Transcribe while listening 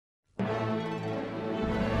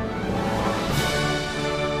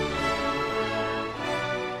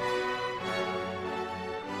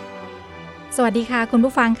สวัสดีค่ะคุณ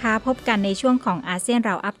ผู้ฟังคะพบกันในช่วงของอาเซียนเ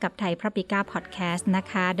ราอัพกับไทยพระปิก้าพอดแคสต์นะ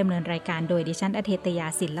คะดำเนินรายการโดยดิฉันอเทตยา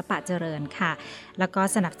ศิลปะเจริญค่ะแล้วก็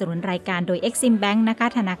สนับสนุนรายการโดย Exim Bank นะคะ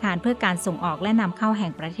ธนาคารเพื่อการส่งออกและนำเข้าแห่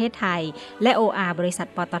งประเทศไทยและ OR บริษัท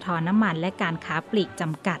ปตท.น้ำมันและการค้าปลีกจ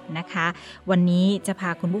ำกัดนะคะวันนี้จะพ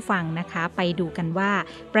าคุณผู้ฟังนะคะไปดูกันว่า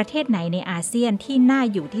ประเทศไหนในอาเซียนที่น่า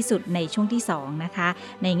อยู่ที่สุดในช่วงที่2นะคะ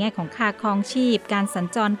ในแง่ของค่าครองชีพการสัญ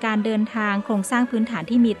จรการเดินทางโครงสร้างพื้นฐาน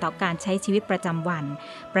ที่มีต่อการใช้ชีวิตประจำวัน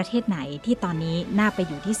ประเทศไหนที่ตอนนี้น่าไป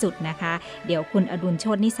อยู่ที่สุดนะคะเดี๋ยวคุณอดุลโช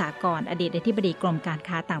ตินิสากรอดีตอธิบดีกรมการ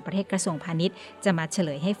ค้าต่างประเทศกระทรวงพาณิชย์จะมาเฉล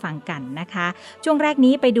ยให้ฟังกันนะคะช่วงแรก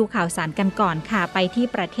นี้ไปดูข่าวสารกันก่อนค่ะไปที่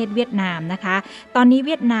ประเทศเวียดนามนะคะตอนนี้เ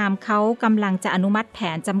วียดนามเขากำลังจะอนุมัติแผ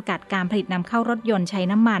นจำกัดการผลิตนำเข้ารถยนต์ใช้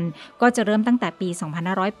น้ำมันก็จะเริ่มตั้งแต่ปี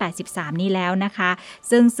 2583 นี้แล้วนะคะ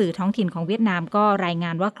ซึ่งสื่อท้องถิ่นของเวียดนามก็รายง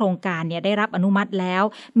านว่าโครงการเนี่ยได้รับอนุมัติแล้ว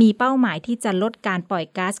มีเป้าหมายที่จะลดการปล่อย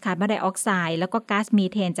ก๊าซคาร์บอนไดออกไซด์แล้วก็ก๊าซมี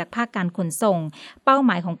เทนจากภาคการขนส่งเป้าห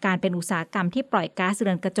มายของการเป็นอุตสาหกรรมที่ปล่อยก๊าซเ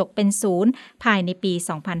รือนกระจกเป็นศูนย์ภายในปี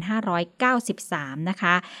 2593 นะค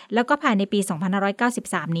ะแล้วก็ภายในปี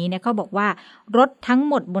 2593 นี้เนี่ยเขาบอกว่ารถทั้ง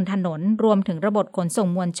หมดบนถนนรวมถึงระบบขนส่ง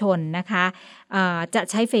มวลชนนะคะจะ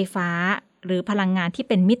ใช้ไฟฟ้าหรือพลังงานที่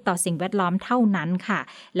เป็นมิตรต่อสิ่งแวดล้อมเท่านั้นค่ะ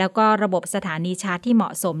แล้วก็ระบบสถานีชาร์จที่เหมา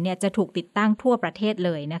ะสมเนี่ยจะถูกติดตั้งทั่วประเทศเ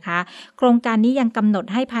ลยนะคะโครงการนี้ยังกำหนด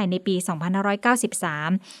ให้ภายในปี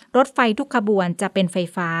 2593 รถไฟทุกขบวนจะเป็นไฟ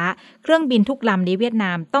ฟ้าเครื่องบินทุกลำในเวียดน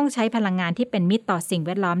ามต้องใช้พลังงานที่เป็นมิตรต่อสิ่งแ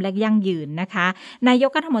วดล้อมและยั่งยืนนะคะนาย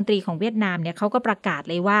กรัฐมนตรีของเวียดนามเนี่ยเขาก็ประกาศ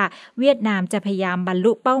เลยว่าเวียดนามจะพยายามบรร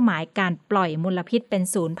ลุเป้าหมายการปล่อยมลพิษเป็น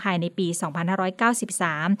ศูนย์ภายในปี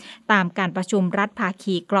 2593 ตามการประชุมรัฐภา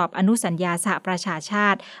คีกรอบอนุสัญญาสหประชาชา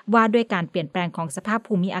ติว่าด้วยการเปลี่ยนแปลงของสภาพ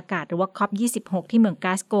ภูมิอากาศหรือว่า COP26 ที่เมืองกล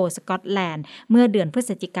าสโกว์สกอตแลนด์เมื่อเดือนพฤศ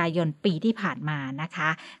จิกายนปีที่ผ่านมานะคะ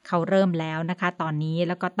เขาเริ่มแล้วนะคะตอนนี้แ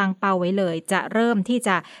ล้วก็ตั้งเป้าไว้เลยจะเริ่มที่จ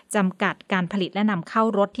ะจำกัดการผลิตและนำเข้า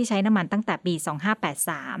รถที่ใช้น้ำมันตั้งแต่ปี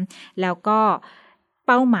 2583 แล้วก็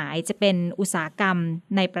เป้าหมายจะเป็นอุตสาหกรรม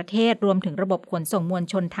ในประเทศรวมถึงระบบขนส่งมวล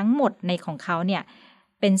ชนทั้งหมดในของเขาเนี่ย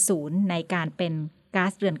เป็นศูนย์ในการเป็นก๊า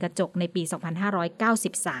ซเรือนกระจกในปี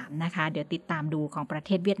 2593 นะคะเดี๋ยวติดตามดูของประเท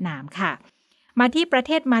ศเวียดนามค่ะมาที่ประเ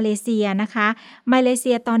ทศมาเลเซียนะคะมาเลเ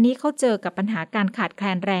ซียตอนนี้เขาเจอกับปัญหาการขาดแคล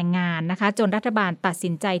นแรงงานนะคะจนรัฐบาลตัดสิ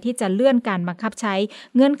นใจที่จะเลื่อนการบังคับใช้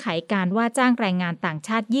เงื่อนไขการว่าจ้างแรงงานต่างช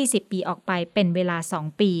าติ 20 ปีออกไปเป็นเวลา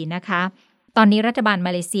 2 ปีนะคะตอนนี้รัฐบาลม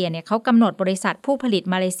าเลเซียเนี่ยเขากำหนดบริษัทผู้ผลิต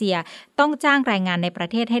มาเลเซียต้องจ้างแรงงานในประ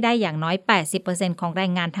เทศให้ได้อย่างน้อย 80% ของแร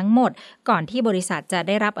งงานทั้งหมดก่อนที่บริษัทจะไ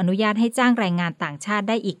ด้รับอนุญาตให้จ้างแรงงานต่างชาติ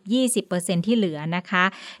ได้อีก 20% ที่เหลือนะคะ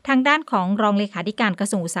ทางด้านของรองเลขาธิการกระ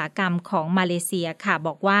ทรวงอุตสาหกรรมของมาเลเซียค่ะบ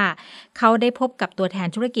อกว่าเขาได้พบกับตัวแทน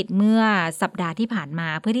ธุรกิจเมื่อสัปดาห์ที่ผ่านมา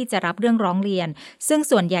เพื่อที่จะรับเรื่องร้องเรียนซึ่ง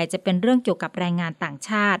ส่วนใหญ่จะเป็นเรื่องเกี่ยวกับแรงงานต่างช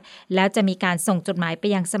าติแล้วจะมีการส่งจดหมายไป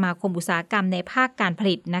ยังสมาคมอุตสาหกรรมในภาคการผ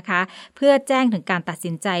ลิตนะคะเพื่อแจ้งถึงการตัด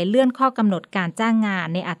สินใจเลื่อนข้อกำหนดการจ้างงาน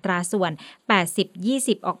ในอัตราส่วน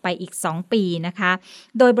 80-20 ออกไปอีก 2 ปีนะคะ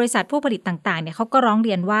โดยบริษัทผู้ผลิตต่างๆเนี่ยเขาก็ร้องเ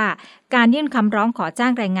รียนว่าการยื่นคำร้องขอจ้า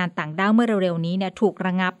งแรงงานต่างด้าวเมื่อเร็วๆนี้เนี่ยถูกร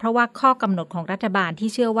ะงับเพราะว่าข้อกำหนดของรัฐบาลที่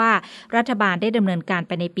เชื่อว่ารัฐบาลได้ดำเนินการไ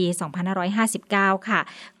ปในปี 2559 ค่ะ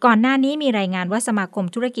ก่อนหน้านี้มีรายงานว่าสมาคม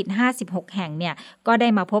ธุรกิจ 56 แห่งเนี่ยก็ได้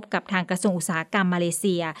มาพบกับทางกระทรวงอุตสาหกรรมมาเลเ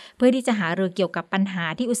ซียเพื่อที่จะหารือเกี่ยวกับปัญหา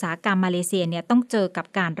ที่อุตสาหกรรมมาเลเซียเนี่ยต้องเจอกับ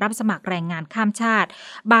การรับสมัครแรงงานข้ามชาติ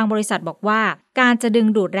บางบริษัทบอกว่าการจะดึง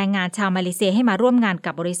ดูดแรงงานชาวมาเลเซียให้มาร่วมงาน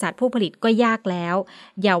กับบริษัทผู้ผลิตก็ยากแล้ว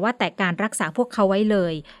อย่าว่าแต่การรักษาพวกเขาไว้เล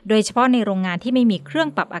ยโดยเฉพาะในโรงงานที่ไม่มีเครื่อง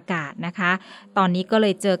ปรับอากาศนะคะตอนนี้ก็เล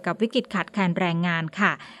ยเจอกับวิกฤตขาดแคลนแรงงานค่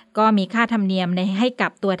ะก็มีค่าธรรมเนียมให้กั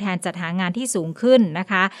บตัวแทนจัดหางานที่สูงขึ้นนะ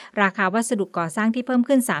คะราคาวัสดุก่อสร้างที่เพิ่ม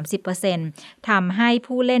ขึ้น 30% ทำให้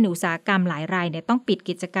ผู้เล่นอุตสาหกรรมหลายรายเนี่ยต้องปิด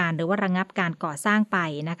กิจการหรือว่าระงับการก่อสร้างไป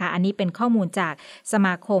นะคะอันนี้เป็นข้อมูลจากสม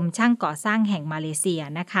าคมช่างก่อสร้างแห่งมาเลเซีย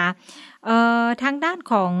นะคะทางด้าน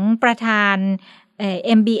ของประธาน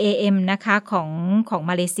MBAM นะคะของ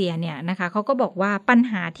มาเลเซียเนี่ยนะคะเขาก็บอกว่าปัญ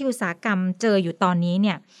หาที่อุตสาหกรรมเจออยู่ตอนนี้เ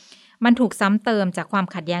นี่ยมันถูกซ้ำเติมจากความ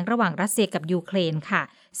ขัดแย้งระหว่างรัสเซียกับยูเครนค่ะ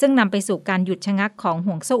ซึ่งนำไปสู่การหยุดชะงักของ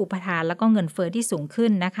ห่วงโซ่อุปทานแล้วก็เงินเฟ้อที่สูงขึ้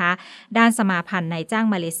นนะคะด้านสมาพันธ์นายจ้าง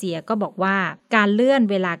มาเลเซียก็บอกว่าการเลื่อน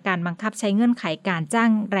เวลาการบังคับใช้เงื่อนไขการจ้า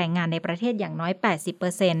งแรงงานในประเทศอย่างน้อย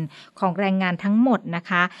 80% ของแรงงานทั้งหมดนะ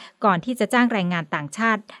คะก่อนที่จะจ้างแรงงานต่างช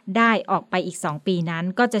าติได้ออกไปอีก2ปีนั้น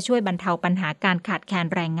ก็จะช่วยบรรเทาปัญหาการขาดแคลน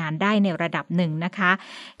แรงงานได้ในระดับหนึ่งนะคะ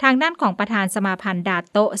ทางด้านของประธานสมาพันธ์ดา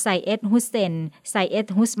โตะไซเอดฮุสเซนไซเอด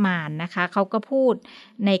ฮุสมานนะคะเขาก็พูด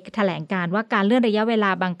ในแถลงการว่าการเลื่อนระยะเวล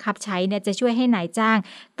า บังคับใช้เนี่ยจะช่วยให้นายจ้าง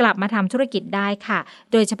กลับมาทำธุรกิจได้ค่ะ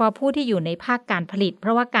โดยเฉพาะผู้ที่อยู่ในภาคการผลิตเพร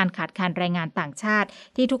าะว่าการขาดแคลนแรงงานต่างชาติ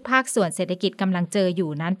ที่ทุกภาคส่วนเศรษฐกิจกำลังเจออยู่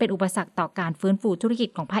นั้นเป็นอุปสรรคต่อการฟื้นฟูธุรกิจ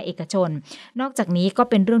ของภาคเอกชนนอกจากนี้ก็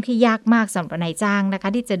เป็นเรื่องที่ยากมากสำหรับนายจ้างนะคะ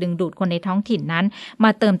ที่จะดึงดูดคนในท้องถิ่นนั้นม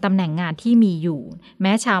าเติมตำแหน่งงานที่มีอยู่แ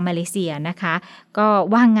ม้ชาวมาเลเซียนะคะก็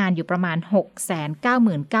ว่างงานอยู่ประมาณ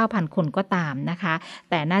 699,000 คนก็ตามนะคะ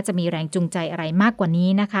แต่น่าจะมีแรงจูงใจอะไรมากกว่านี้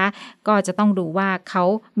นะคะก็จะต้องดูว่าเขา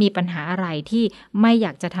มีปัญหาอะไรที่ไม่อย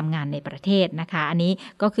ากจะทำงานในประเทศนะคะอันนี้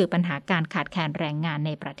ก็คือปัญหาการขาดแคลนแรงงานใ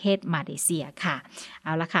นประเทศมาเลเซียค่ะเอ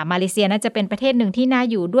าละค่ะมาเลเซียน่าจะเป็นประเทศหนึ่งที่น่า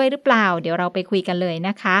อยู่ด้วยหรือเปล่าเดี๋ยวเราไปคุยกันเลยน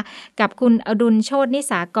ะคะกับคุณอดุลโชตินิ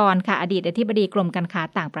สากรค่ะอดีตอธิบดีกรมการค้า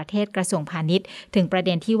ต่างประเทศกระทรวงพาณิชย์ถึงประเ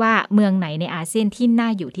ด็นที่ว่าเมืองไหนในอาเซียนที่น่า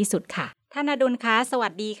อยู่ที่สุดค่ะท่านอดุลคะสวั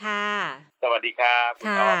สดีค่ะสวัสดีครับ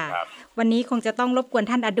ค่ะวันนี้คงจะต้องรบกวน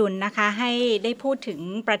ท่านอดุลนะคะให้ได้พูดถึง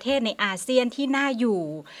ประเทศในอาเซียนที่น่าอยู่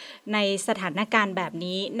ในสถานการณ์แบบ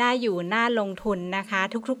นี้น่าอยู่น่าลงทุนนะคะ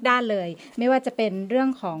ทุกๆด้านเลยไม่ว่าจะเป็นเรื่อง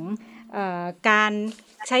ของการ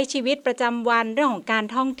ใช้ชีวิตประจำวันเรื่องของการ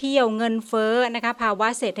ท่องเที่ยวเงินเฟ้อนะคะภาวะ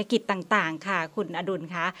เศรษฐกิจต่างๆค่ะคุณอดุล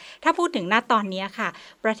คะถ้าพูดถึงณตอนนี้ค่ะ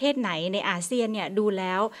ประเทศไหนในอาเซียนเนี่ยดูแ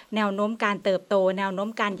ล้วแนวโน้มการเติบโตแนวโน้ม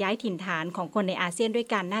การย้ายถิ่นฐานของคนในอาเซียนด้วย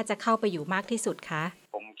กันน่าจะเข้าไปอยู่มากที่สุดคะ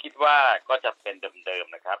ผมคิดว่าก็จะเป็นเดิม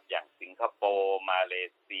ๆนะครับอย่างสิงคโปร์มาเล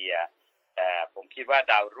เซียแต่ผมคิดว่า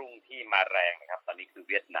ดาวรุ่งที่มาแรงนะครับตอนนี้คือ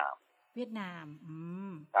เวียดนาม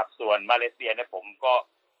ครับส่วนมาเลเซียเนี่ยผมก็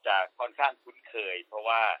จะค่อนข้างคุ้นเคยเพราะ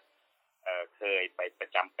ว่าเคยไปปร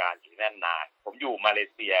ะจำการอยู่นั่นนานผมอยู่มาเล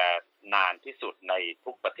เซียนานที่สุดใน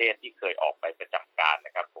ทุกประเทศที่เคยออกไปประจำการน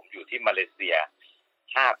ะครับผมอยู่ที่มาเลเซีย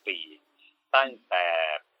5 ปีตั้งแต่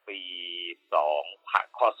ปี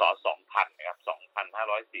คศ2000นะครับ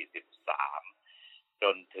2543จ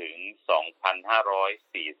นถึง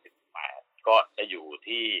2548ก็จะอยู่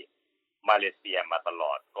ที่มาเลเซียมาตล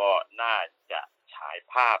อดก็น่าจะฉาย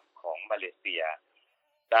ภาพของมาเลเซีย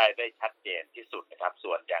ได้ชัดเจนที่สุดนะครับ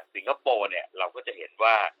ส่วนอย่างสิงคโปร์เนี่ยเราก็จะเห็น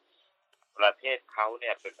ว่าประเทศเขาเนี่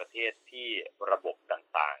ยเป็นประเทศที่ระบบ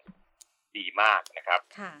ต่างๆดีมากนะครับ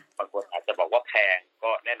บางคนอาจจะบอกว่าแพง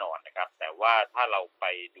ก็แน่นอนนะครับแต่ว่าถ้าเราไป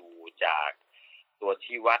ดูจากตัว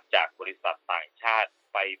ชี้วัดจากบริษัทต่างชาติ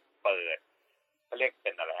ไปเปิดเขาเรียกเ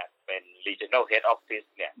ป็นอะไรฮะเป็น regional head office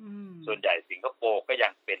เนี่ยส่วนใหญ่สิงคโปร์ก็ยั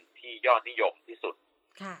งเป็นที่ยอดนิยมที่สุด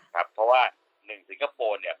ครับเพราะว่าสิงคโป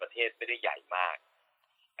ร์เนี่ยประเทศไม่ได้ใหญ่มาก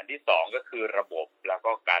อันที่2ก็คือระบบแล้ว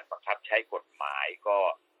ก็การบังคับใช้กฎหมายก็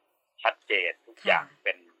ชัดเจนทุกอย่างเ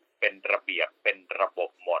ป็นระเบียบเป็นระบบ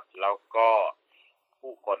หมดแล้วก็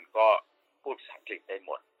ผู้คนก็พูดภาษาอังกฤษได้ห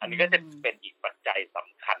มดอันนี้ก็จะเป็นอีกปัจจัยส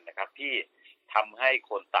ำคัญนะครับที่ทำให้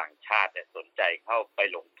คนต่างชาติสนใจเข้าไป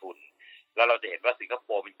ลงทุนแล้วเราจะเห็นว่าสิงคโป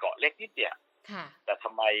ร์เป็นเกาะเล็กนิดเดียวแต่ท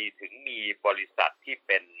ำไมถึงมีบริษัทที่เ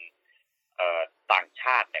ป็นต่างช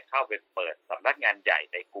าติเข้าไปเปิดสำนักงานใหญ่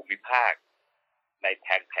ในภูมิภาคในแ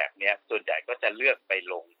ถบนี้ส่วนใหญ่ก็จะเลือกไป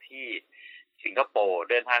ลงที่สิงคโปร์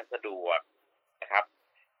เดินทางสะดวกนะครับ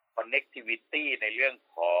connectivity ในเรื่อง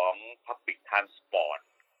ของ public transport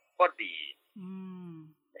ก็ดี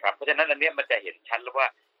นะครับเพราะฉะนั้นอันนี้มันจะเห็นชัดแล้วว่า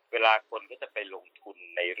เวลาคนก็จะไปลงทุน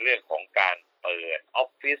ในเรื่องของการเปิดออฟ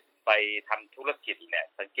ฟิศไปทำธุรกิจเนี่ย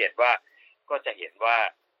สังเกตว่าก็จะเห็นว่า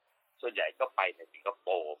ส่วนใหญ่ก็ไปในสิงคโป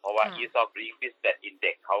ร์เพราะว่า Ease of Doing Business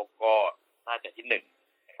Index เขาก็น่าจะที่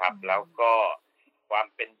1นะครับแล้วก็ควา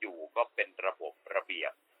มเป็นอยู่ก็เป็นระบบระเบีย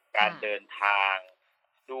บการเดินทาง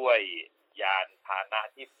ด้วยยานพาหนะ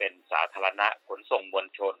ที่เป็นสาธารณะขนส่งมวล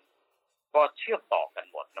ชนก็เชื่อมต่อกัน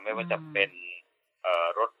หมดนะไม่ว่าจะเป็น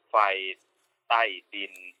รถไฟใต้ดิ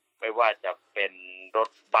นไม่ว่าจะเป็นร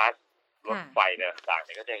ถบัสรถไฟต่างๆเ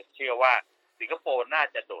นี่ยก็จะเชื่อว่าสิงคโปร์น่า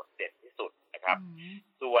จะโดดเด่นที่สุดนะครับ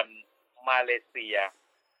ส่วนมาเลเซีย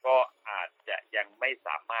ก็อาจจะยังไม่ส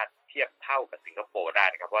ามารถเทียบเท่ากับสิงคโปร์ได้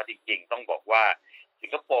นะครับเพราะจริงๆต้องบอกว่าสิ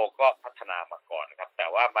งคโปร์ก็พัฒนามาก่อนนะครับแต่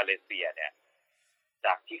ว่ามาเลเซียเนี่ยจ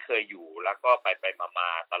ากที่เคยอยู่แล้วก็ไปมา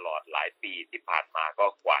ตลอดหลายปีที่ผ่านมาก็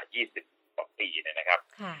กว่า20 กว่าปีเนี่ยนะครับ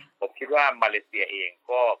ผมคิดว่ามาเลเซียเอง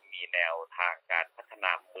ก็มีแนวทางการพัฒน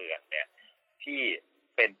าเมืองเนี่ยที่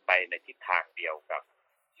เป็นไปในทิศทางเดียวกับ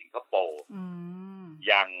สิงคโปร์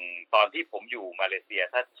อย่างตอนที่ผมอยู่มาเลเซีย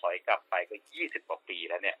ถ้าถอยกลับไปก็20 กว่าปี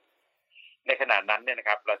แล้วเนี่ยในขณะนั้นเนี่ยนะค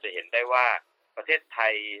รับเราจะเห็นได้ว่าประเทศไท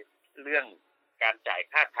ยเรื่องการจ่าย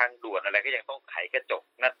ค่าทางด่วนอะไรก็ยังต้องไขกระจก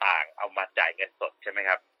หน้าต่างเอามาจ่ายเงินสดใช่ไหมค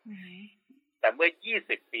รับแต่เมื่อ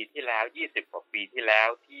20 ปีที่แล้ว20 กว่าปีที่แล้ว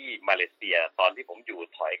ที่มาเลเซียตอนที่ผมอยู่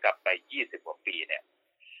ถอยกลับไป20 กว่าปีเนี่ย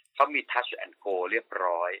เขามี Touch and Go เรียบ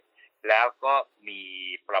ร้อยแล้วก็มี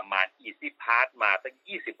ประมาณ Easy Pass มาตั้ง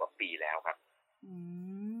20 กว่าปีแล้วครับ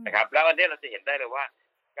นะครับแล้วอันนี้เราจะเห็นได้เลยว่า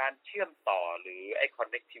การเชื่อมต่อหรือไอ้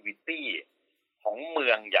connectivity ของเมื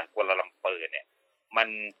องอย่างกัวลาลัมเปอร์เนี่ยมัน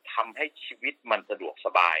ทำให้ชีวิตมันสะดวกส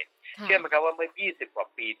บายเชื่อไหมครับว่าเมื่อ20กว่า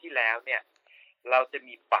ปีที่แล้วเนี่ยเราจะ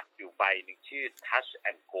มีบัตรอยู่ใบหนึ่งชื่อ Touch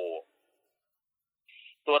and Go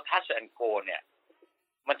ตัว Touch and Go เนี่ย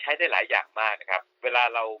มันใช้ได้หลายอย่างมากนะครับเวลา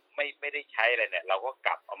เราไม่ได้ใช้อะไรเนี่ยเราก็ก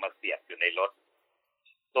ลับเอามาเสียบอยู่ในรถ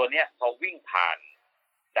ตัวเนี้ยพอวิ่งผ่าน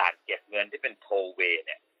ด่านเก็บเงินที่เป็นโทเวย์เ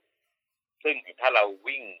นี่ยซึ่งถ้าเรา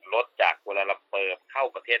วิ่งรถจากกัวลาลัมเปอร์เข้า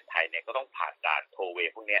ประเทศไทยเนี่ยก็ต้องผ่านด่านโทเว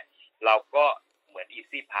ย์พวกเนี้ยเราก็เหมือน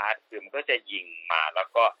Easy Pass คือมันก็จะยิงมาแล้ว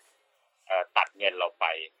ก็ตัดเงินเราไป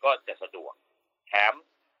ก็จะสะดวกแถม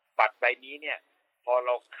บัตรใบนี้เนี่ยพอเร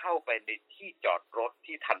าเข้าไปในที่จอดรถ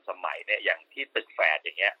ที่ทันสมัยเนี่ยอย่างที่ตึกแฝดอ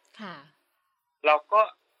ย่างเงี้ยเราก็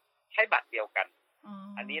ใช้บัตรเดียวกัน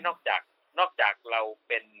อันนี้นอกจากเรา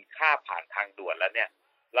เป็นค่าผ่านทางด่วนแล้วเนี่ย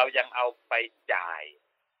เรายังเอาไปจ่าย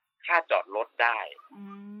ค่าจอดรถได้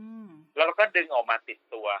แล้วเราก็ดึงออกมาติด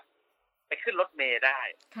ตัวไปขึ้นรถเมล์ได้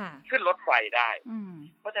ขึ้นรถไฟได้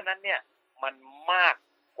เพราะฉะนั้นเนี่ยมันมาก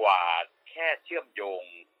กว่าแค่เชื่อมโยง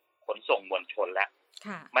ขนส่งมวลชนแล้ว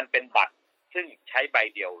มันเป็นบัตรซึ่งใช้ใบ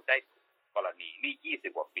เดียวได้กรณีนี่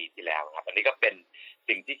20กว่าปีที่แล้วครับอันนี้ก็เป็น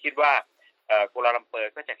สิ่งที่คิดว่ากัวลาลัมเปอ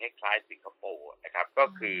ร์ก็จะคล้ายๆสิงคโปร์นะครับก็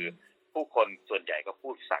คือผู้คนส่วนใหญ่ก็พู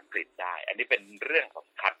ดภาษาอังกฤษได้อันนี้เป็นเรื่องส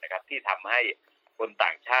ำคัญนะครับที่ทำให้คนต่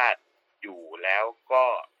างชาติอยู่แล้วก็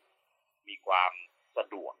มีความสะ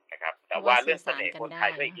ดวกนะครับแต่ว่าเรื่องเสน่ห์คนไท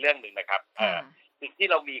ยก็อีกเรื่องนึงนะครับสิ่งที่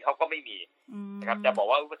เรามีเขาก็ไม่มีนะครับจะบอก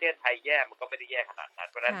ว่าประเทศไทยแย่มันก็ไม่ได้แย่ขนาดนั้น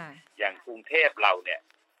เพราะฉะนั้นอย่างกรุงเทพเราเนี่ย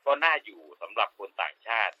ก็น่าอยู่สำหรับคนต่างช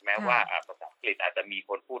าติแม้ว่าภาษาอังกฤษอาจจะมีค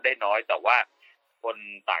นพูดได้น้อยแต่ว่าคน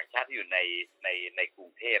ต่างชาติที่อยู่ในกรุ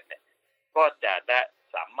งเทพเนี่ยก็จะได้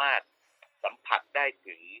สามารถสัมผัสได้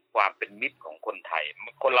ถึงความเป็นมิตรของคนไทย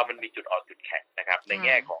คนเรามันมีจุดอ่อนจุดแข็งนะครับในแ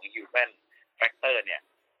ง่ของ human factor เนี่ย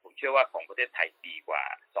ผมเชื่อว่าของประเทศไทยดีกว่า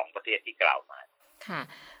2ประเทศที่กล่าวมาค่ะ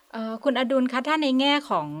คุณอดุลคะถ้าในแง่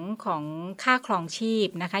ของค่าครองชีพ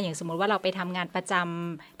นะคะอย่างสมมุติว่าเราไปทำงานประจ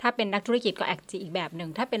ำถ้าเป็นนักธุรกิจก็แอคทีฟอีกแบบหนึ่ง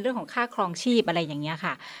ถ้าเป็นเรื่องของค่าครองชีพอะไรอย่างเงี้ย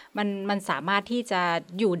ค่ะมันสามารถที่จะ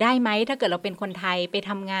อยู่ได้ไหมถ้าเกิดเราเป็นคนไทยไป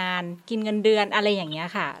ทำงานกินเงินเดือนอะไรอย่างเงี้ย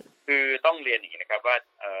ค่ะคือต้องเรียนอย่างนี้นะครับว่า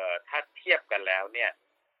ถ้าเทียบกันแล้วเนี่ย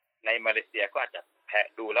ในมาเลเซียก็อาจจะแพง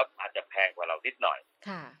ดูแล้วอาจจะแพงกว่าเรานิดหน่อย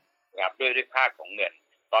ค่ะครับด้วยค่าของเงิน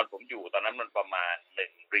ตอนผมอยู่ตอนนั้นมันประมาณ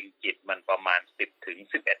1ริงกิตมันประมาณ10ถึง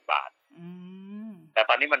11 บาทแต่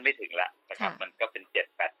ตอนนี้มันไม่ถึงแล้วนะครับมันก็เป็น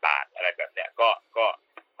 7-8 บาทอะไรแบบเนี้ยก็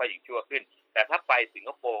ยิ่งชั่วขึ้นแต่ถ้าไปสิงค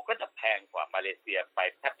โปร์ก็จะแพงกว่ามาเลเซียไป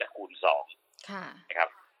แทบจะคูณ2นะครับ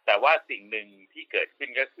แต่ว่าสิ่งหนึ่งที่เกิดขึ้น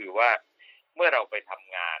ก็คือว่าเมื่อเราไปท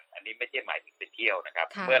ำงานอันนี้ไม่ใช่หมายถึงไปเที่ยวนะครับ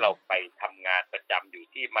เมื่อเราไปทำงานประจำอยู่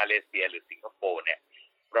ที่มาเลเซียหรือสิงคโปร์เนี่ย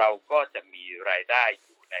เราก็จะมีรายได้อ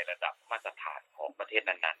ยู่ในระดับมาตรฐานของประเทศ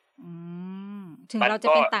นั้นๆถึงเราจะ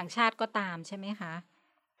เป็นต่างชาติก็ตามใช่ไหมคะ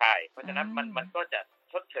ใช่เพราะฉะนั้นมันก็จะ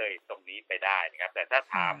ชดเชยตรงนี้ไปได้นะครับแต่ถ้า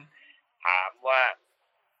ถามว่า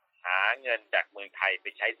หาเงินจากเมืองไทยไป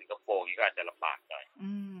ใช้สิงคโปร์นี่ก็อาจจะลำบากหน่อย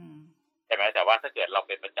ใช่ไหมแต่ว่าถ้าเกิดเราเ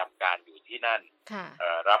ป็นประจำการอยู่ที่นั่น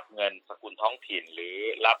รับเงินสกุลท้องถิ่นหรือ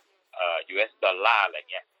รับUS ดอลลาร์อะไร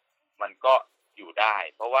เงี้ยมันก็อยู่ได้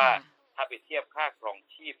เพราะว่าถ้าไปเทียบค่าครอง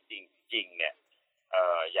ชีพจริงๆเนี่ย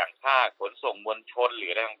อย่างค่าขนส่งมวลชนหรือ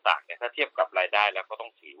อะไรต่างๆเนี่ยถ้าเทียบกับรายได้แล้วก็ต้อ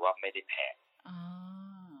งถือว่าไม่ได้แพง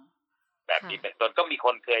แบบนี้เป็นต้นก็มีค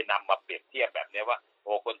นเคยนำมาเปรียบเทียบแบบนี้ว่าโ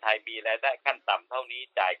อ้คนไทยมีรายได้ขั้นต่ำเท่านี้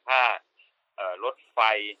จ่ายค่ารถไฟ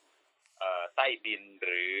ใต้ดินห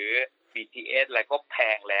รือ BTS อะไรก็แพ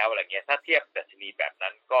งแล้วอะไรเงี้ยถ้าเทียบดัชนีแบบ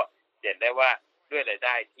นั้นก็เห็นได้ว่าด้วยรายไ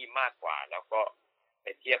ด้ที่มากกว่าแล้วก็ไป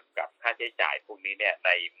เทียบกับค่าใช้จ่ายพวกนี้เนี่ยใ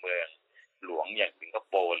นเมืองหลวงอย่างสิงค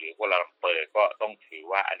โปร์หรือกัวลาลัมเปอร์ก็ต้องถือ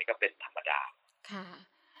ว่าอันนี้ก็เป็นธรรมดาค่ะ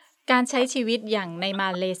การใช้ชีวิตอย่างในมา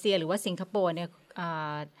เลเซียหรือว่าสิงคโปร์เนี่ย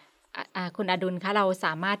คุณอดุลคะเราส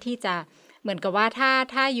ามารถที่จะเหมือนกับว่า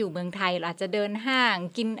ถ้าอยู่เมืองไทยเราอาจจะเดินห้าง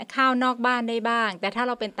กินข้าวนอกบ้านได้บ้างแต่ถ้าเ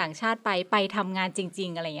ราเป็นต่างชาติไปทำงานจริง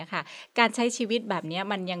ๆอะไรอย่างเงี้ยค่ะการใช้ชีวิตแบบนี้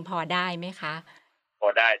มันยังพอได้ไหมคะพอ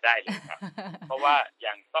ได้เลยครับ เพราะว่าอ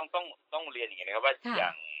ย่างต้องเรียนอย่างนี้นะครับว่าอย่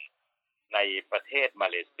างในประเทศมา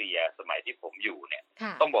เลเซียสมัยที่ผมอยู่เนี่ย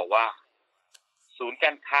ต้องบอกว่าศูนย์ก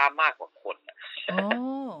ารค้ามากกว่าคนน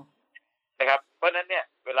ะครับเพราะนั้นเนี่ย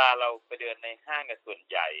เวลาเราไปเดินในห้างกันส่วน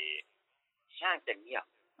ใหญ่ห้างจะเงียบ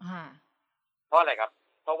เพราะอะไรครับ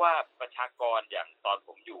เพราะว่าประชากรอย่างตอนผ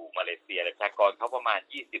มอยู่มาเลเซียประชากรเขาประมาณ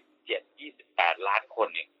27-28 ล้านคน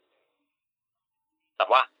เองแต่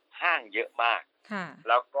ว่าห้างเยอะมาก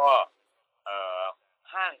แล้วก็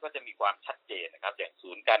ห้างก็จะมีความชัดเจนนะครับอย่าง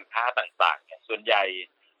ศูนย์การค้าต่างๆเนี่ยส่วนใหญ่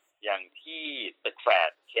อย่างที่ตึกแฝด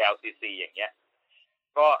KLCC อย่างเงี้ย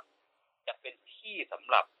ก็จะเป็นท ที่สำ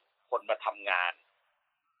หรับคนมาทำงาน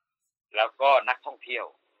แล้วก็นักท่องเที่ยว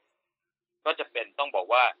ก็จะเป็นต้องบอก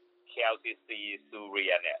ว่า KLCC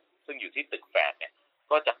Suria เนี่ยซึ่งอยู่ที่ตึกแฝดเนี่ย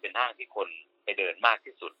ก็จะเป็นห้างที่คนไปเดินมาก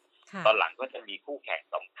ที่สุดตอนหลังก็จะมีคู่แข่ง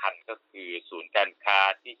สำคัญก็คือศูนย์การค้า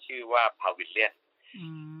ที่ชื่อว่าพาวิลเลียน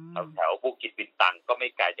แถวบูกิตบินตังก็ไม่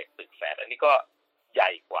ไกลจากตึกแฝดอันนี้ก็ใหญ่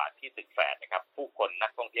กว่าที่ตึกแฝดนะครับผู้คนนั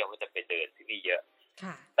กท่องเที่ยวก็จะไปเดินที่นี่เยอะ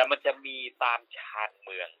แต่มันจะมีตามชานเ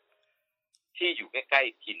มืองที่อยู่ใกล้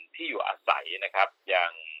ๆถิ่นที่อยู่อาศัยนะครับอย่า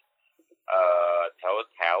งแ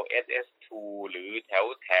ถว SS2 หรือแ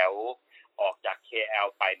ถวออกจาก KL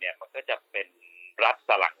ไปเนี่ยมันก็จะเป็นรัฐ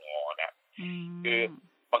สลังงอนะคือ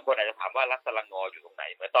บางคนอาจจะถามว่ารัฐสลังงออยู่ตรงไหน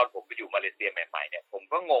เมื่อตอนผมไปอยู่มาเลเซียใหม่ๆเนี่ยผม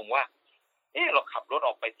ก็งงว่าเราขับรถอ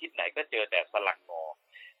อกไปทิศไหนก็เจอแต่สลังงอ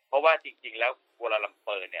เพราะว่าจริงๆแล้วกัวลาลัมเป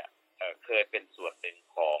อร์เนี่ยเคยเป็นส่วนหนึ่ง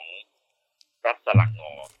ของรัฐสลังง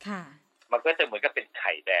อมันก็จะเหมือนกับเป็นไ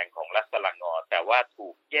ข่แดงของรัฐสลังงอแต่ว่าถู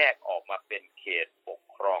กแยกออกมาเป็นเขตปก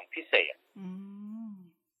ครองพิเศษ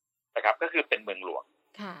นะครับก็คือเป็นเมืองหลวง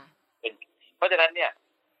เพราะฉะนั้นเนี่ย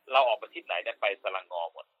เราออกไปทิศไหนเนี่ยไปสลังงอ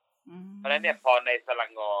หมดเพราะฉะนั้นเนี่ยพอในสลั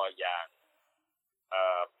งงออย่าง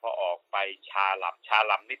พอออกไปชา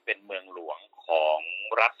ลัมนี่เป็นเมืองหลวงของ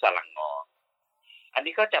รัฐสลังงออัน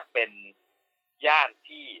นี้ก็จะเป็นย่าน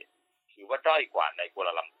ที่ถือว่าด้อยกว่าในกัวล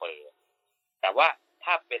าลัมเปอร์แต่ว่า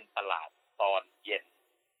ถ้าเป็นตลาดตอนเย็น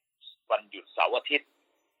วันหยุดเสาร์อาทิตย์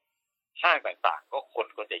ห้างต่างๆก็คน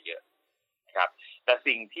ก็จะเยอะนะครับแต่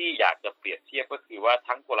สิ่งที่อยากจะเปรียบเทียบก็คือว่า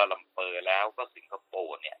ทั้งกัวลาลัมเปอร์แล้วก็สิงคโป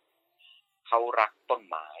ร์เนี่ยเขารักต้น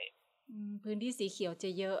ไม้พื้นที่สีเขียวจะ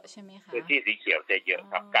เยอะใช่ไหมคะพื้นที่สีเขียวจะเยอะ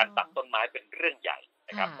ครับการตัดต้นไม้เป็นเรื่องใหญ่น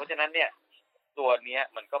ะครับเพราะฉะนั้นเนี่ยตัวนี้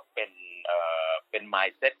มันก็เป็น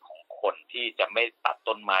mindset ของคนที่จะไม่ตัด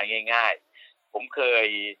ต้นไม้ง่ายๆผมเคย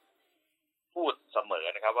พูดเสมอ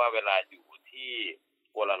นะครับว่าเวลาอยู่ที่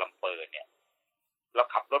กัวลาลัมเปอร์เนี่ยเรา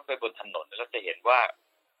ขับรถไปบนถนนเราจะเห็นว่า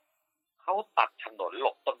เขาตัดถนนหล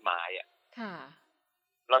บต้นไม้อ่ะ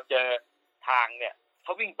เราเจอทางเนี่ยเข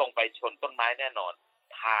าวิ่งตรงไปชนต้นไม้แน่นอน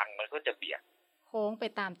ทางมันก็จะเบี่ยงโค้งไป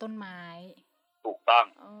ตามต้นไม้ถูกต้อง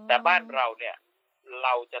แต่บ้านเราเนี่ยเร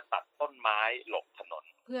าจะตัดต้นไม้หลบถนน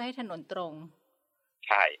เพื่อให้ถนนตรง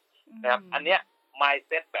ใช่นะครับอันเนี้ย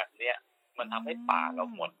mindset แบบเนี้ยมันทำให้ป่าเรา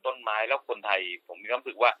หมดต้นไม้แล้วคนไทยผมมีความรู้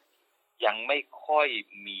สึกว่ายังไม่ค่อย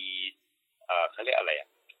มีเขาเรียกอะไร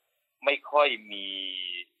ไม่ค่อยมี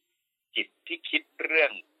จิตที่คิดเรื่อ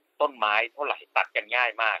งต้นไม้เท่าไหร่ตัดกันง่า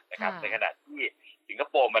ยมากนะครับในขณะที่สิงค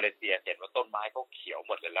โปร์มาเลเซียเห็นว่าต้นไม้เขาเขียวห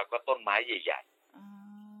มดเลยแล้วก็ต้นไม้ใหญ่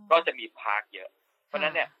ๆก็จะมีพาร์คเยอะเพราะ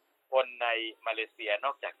นั้นเนี่ยคนในมาเลเซียน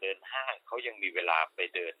อกจากเดินห้างเขายังมีเวลาไป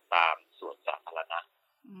เดินตามสวนสาธารณะ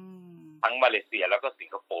ทั้งมาเลเซียแล้วก็สิง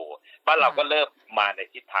คโปร์บ้านเราก็เริ่มมาใน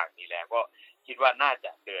ทิศทางนี้แล้วก็คิดว่าน่าจ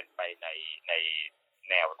ะเดินไปใน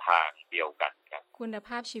แนวทางเดียวกันครับคุณภ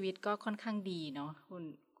าพชีวิตก็ค่อนข้างดีเนาะคุณ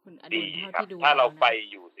อดุลเท่าที่ดูถ้าเราไป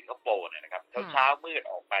อยู่สิงคโปร์เนี่ยนะครับเช้ามืด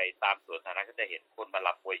ออกไปตามสวนสาธารณะก็จะเห็นคนมา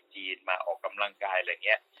รับมวยจีนมาออกกำลังกายอะไรเ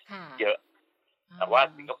งี้ยเยอะแต่ว่า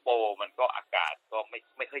สิงคโปร์มันก็อากาศก็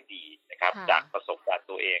ไม่ค่อยดีนะครับจากประสบการณ์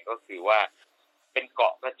ตัวเองก็คือว่าเป็นเกา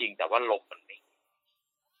ะก็จริงแต่ว่าลมมันนิ่ง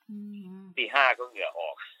ตีห้าก็เหงื่อออ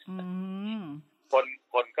ก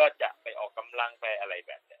คนก็จะไปออกกำลังไปอะไรแ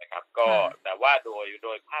บบนี้นะครับก็แต่ว่าโด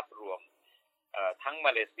ยภาพรวมทั้งม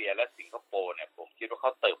าเลเซียและสิงคโปร์เนี่ยผมคิดว่าเข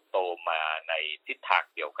าเติบโตมาในทิศทาง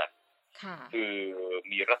เดียวกันคือ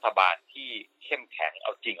มีรัฐบาลที่เข้มแข็งเอ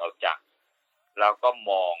าจริงเอาจังแล้วก็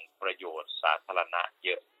มองประโยชน์สาธารณะเย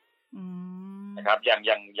อะนะครับอย่าง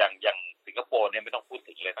สิงคโปร์เนี่ยไม่ต้องพูด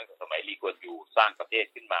ถึงเลยตั้งแต่สมัยลีกวนยูสร้างประเทศ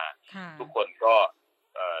ขึ้นมาทุกคนก็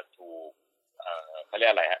ถูกเขาเรีย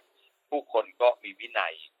กอะไรฮะผู้คนก็มีวินั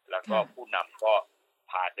ยแล้วก็ผู้นำก็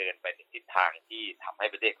พาเดินไปในทิศทางที่ทำให้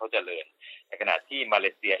ประเทศเขาเจริญในขณะที่มาเล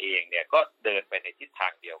เซียเองเนี่ยก็เดินไปในทิศทา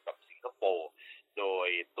งเดียวกับสิงคโปร์โดย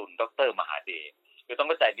ตุนดร.มหาเดชคือต้อง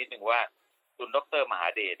เข้าใจนิดนึงว่าตุนดร.มหา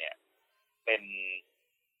เดชเนี่ยเป็น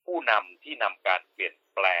ผู้นำที่นำการเปลี่ยน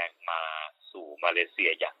แปลงมาสู่มาเลเซี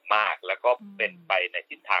ยอย่างมากแล้วก็เป็นไปใน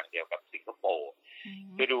ทิศทางเดียวกับสิงคโปร์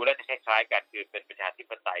คือดูแล้วจะคล้ายๆกันคือเป็นประชาธิ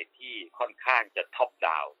ปไตยที่ค่อนข้างจะท็อปด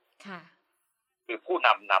าวน์คือผู้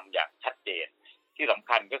นำอย่างชัดเจนที่สำ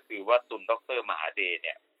คัญก็คือว่าตุนดร.มหาเดชเ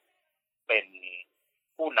นี่ยเป็น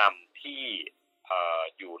ผู้นำที่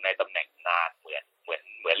อยู่ในตำแหน่งนานเหมื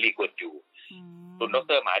อนลีกวนยูตุนด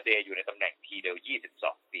ร.มหาเดชอยู่ในตำแหน่งทีเดียว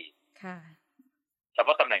22 ปีเฉพ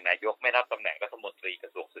าะตำแหน่งนายกไม่นับตำแหน่งรัฐมนตรีกร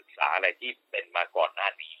ะทรวงศึกษาอะไรที่เป็นมาก่อนหน้า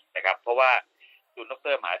นี้นะครับเพราะว่าตุนด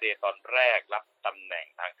ร.มหาเดชตอนแรกรับตำแหน่ง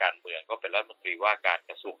ทางการเมืองก็เป็นรัฐมนตรีว่าการ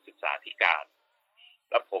กระทรวงศึกษาธิการ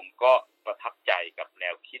แล้วผมก็ประทับใจกับแน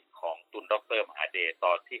วคิดของตุลดร.มหาเดชต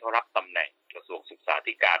อนที่เขารับตำแหน่งกระทรวงศึกษา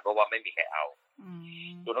ธิการเพราะว่าไม่มีใครเอา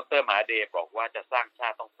ตุลดร.มหาเดชบอกว่าจะสร้างชา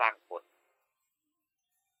ติต้องสร้างคน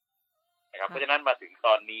นะครับเพราะฉะนั้นมาถึงต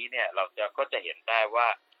อนนี้เนี่ยเราก็จะเห็นได้ว่า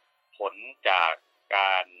ผลจากก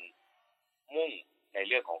ารมุ่งในเ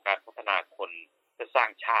รื่องของการพัฒนาคนเพื่อสร้า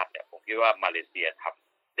งชาติเนี่ยผมคิดว่ามาเลเซียท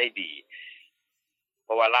ำได้ดีเพ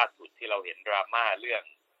ราะว่าล่าสุดที่เราเห็นดราม่าเรื่อง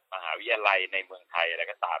มหาวิทยาลัยในเมืองไทยอะไร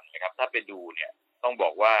ก็ตามนะครับถ้าไปดูเนี่ยต้องบอ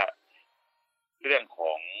กว่าเรื่องข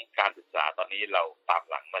องการศึกษาตอนนี้เราตาม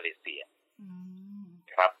หลังมาเลเซีย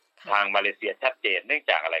ครับทางมาเลเซียชัดเจนเนื่อง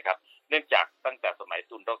จากอะไรครับเนื่องจากตั้งแต่สมัย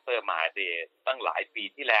ตุลดร.มหาเดชตั้งหลายปี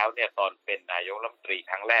ที่แล้วเนี่ยตอนเป็นนายกรัฐมนตรี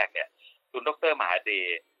ครั้งแรกเนี่ยตุลดร.มหาเด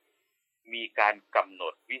ชมีการกำหน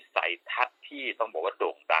ดวิสัยทัศน์ที่ต้องบอกว่าโ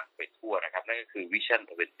ด่งดังไปทั่วนะครับนั่นก็คือ Vision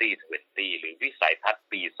 2020 หรือวิสัยทัศน์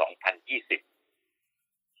ปี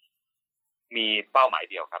 2020 มีเป้าหมาย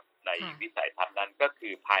เดียวครับในวิสัยทัศน์นั้นก็คื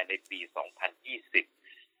อภายในปี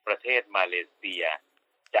 2020 ประเทศมาเลเซีย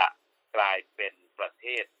จะกลายเป็นประเท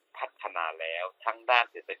ศพัฒนาแล้วทั้งด้าน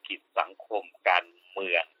เศรษฐกิจสังคมการเมื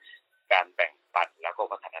องการแบ่งปันแล้วก็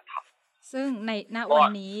วัฒนธรรมซึ่งในณวัน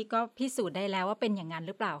นี้ก็พิสูจน์ได้แล้วว่าเป็นอย่างนั้นห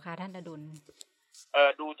รือเปล่าคะท่านอดุล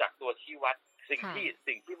ดูจากตัวชี้วัดสิ่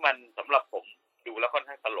งที่มันสำหรับผมดูแล้วค่อน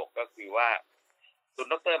ข้างตลกก็คือว่าตุ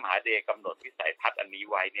ลดร.มหาเดชกำหนดวิสัยทัศน์อันนี้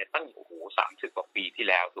ไว้เนี่ยตั้ง30 กว่าปีที่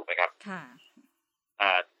แล้วถูกไหมครับค่ะ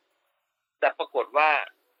แต่ปรากฏว่า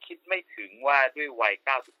คิดไม่ถึงว่าด้วยวัย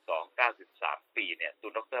92-93 ปีเนี่ยตุ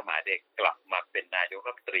ลดร.มหาเดชกลับมาเป็นนายก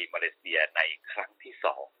รัฐมนตรีมาเลเซียในครั้งที่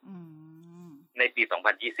2ในปี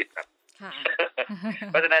 2020 ครับ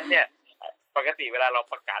เพราะฉะนั้นเนี่ยปกติเวลาเรา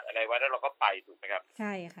ประกาศอะไรไว้แล้วเราก็ไปถูกไหมครับใ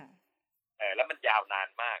ช่ค่ะแล้วมันยาวนาน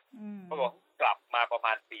มากเขาบอกกลับมาประม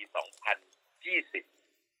าณปี 2020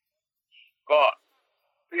 ก็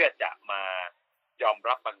เพื่อจะมายอม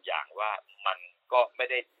รับบางอย่างว่ามันก็ไม่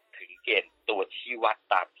ได้ถึงเกณฑ์ตัวชี้วัด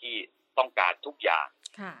ตามที่ต้องการทุกอย่าง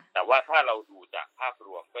แต่ว่าถ้าเราดูจากภาพร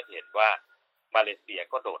วมก็เห็นว่ามาเลเซีย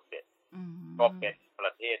ก็โดดเด่นก็เป็นปร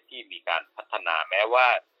ะเทศที่มีการพัฒนาแม้ว่า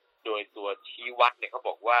โดยตัวชี้วัดเนี่ยเขาบ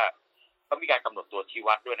อกว่าเขามีการกำหนดตัวชี้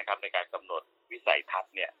วัดด้วยนะครับในการกำหนดวิสัยทัศ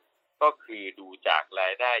น์เนี่ยก็คือดูจากรา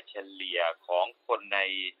ยได้เฉลี่ยของคนใ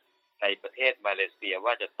นประเทศมาเลเซีย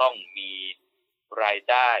ว่าจะต้องมีราย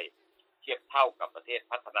ได้เทียบเท่ากับประเทศ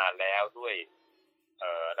พัฒนาแล้วด้วย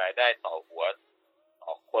รายได้ต่อหัวต่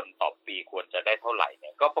อคนต่อปีควรจะได้เท่าไหร่เนี่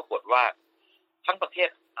ยก็ปรากฏว่าทั้งประเทศ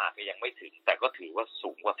อาจจะยังไม่ถึงแต่ก็ถือว่า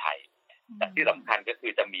สูงกว่าไทยแต่ที่สำคัญก็คื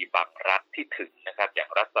อจะมีบางรัฐที่ถึงนะครับอย่าง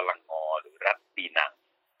รัฐสลังงอหรือรัฐปีนัง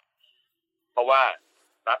เพราะว่า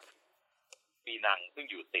รัฐปีนังซึ่ง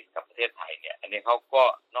อยู่ติดกับประเทศไทยเนี่ยอันนี้เขาก็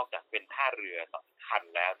นอกจากเป็นท่าเรือสำคัญ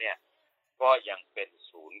แล้วเนี่ยก็ยังเป็น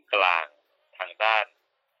ศูนย์กลางทางด้าน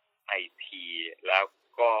ไอทีแล้ว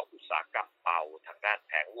ก็อุตสาหกรรมเบาทางด้านแ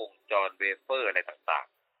ผงวงจรเวเฟอร์อะไรต่าง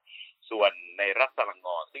ๆส่วนในรัฐสลังง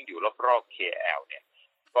อซึ่งอยู่รอบๆ KL เนี่ย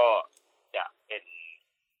ก็จะเป็น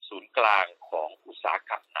ศูนย์กลางของอุตสาห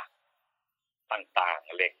กรรมหนักต่าง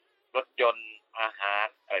ๆเหล็กรถยนต์อาหาร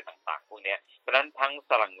อะไรต่างๆพวกนี้เพราะฉะนั้นทั้ง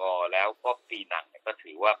สลังงอแล้วก็ปีนังก็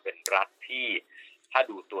ถือว่าเป็นรัฐที่ถ้า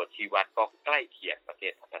ดูตัวชี้วัดก็ใกล้เคียงประเท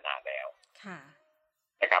ศพัฒนาแล้ว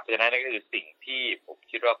นะครับเพราะฉะนั้นนั่นก็คือสิ่งที่ผม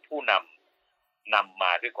คิดว่าผู้นำม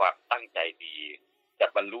าด้วยความตั้งใจดีจะ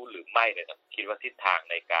บรรลุหรือไม่เนี่ยผมคิดว่าทิศทาง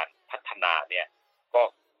ในการพัฒนาเนี่ยก็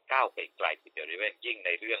ก้าวไปไกลทีเดียวเลยยิ่งใน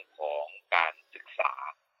เรื่องของการศึกษา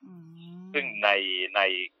ซึ่งใน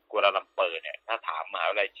กัวลาลัมเปอร์เนี่ยถ้าถามมหา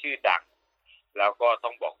วิทยาลัยชื่อดังแล้วก็ต้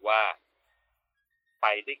องบอกว่าไป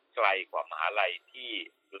ได้ไกลกว่ามหาวิทยาลัยที่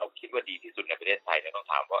เราคิดว่าดีที่สุดในประเทศไทยเนี่ย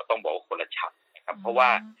ต้องบอกว่าคนละชั้นนะครับเพราะว่า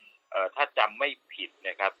ถ้าจำไม่ผิด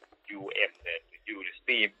นะครับ UM เนี่ย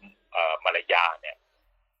University มาลายาเนี่ย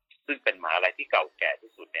ซึ่งเป็นมหาวิทยาลัยที่เก่าแก่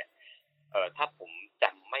ที่สุดเนี่ยถ้าผมจ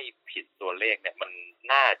ำไม่ผิดตัวเลขเนี่ยมัน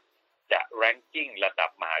น่าจะ ranking ระดับ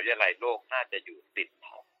มหาวิทยาลัยโลกน่าจะอยู่ติด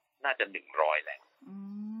ท็อปน่าจะ100แล้ว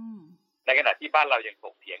ในขณะที่บ้านเรายังถ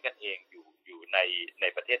กเถียงกันเองอยู่ใน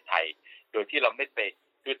ประเทศไทยโดยที่เราไม่ไป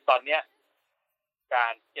คือตอนเนี้ยกา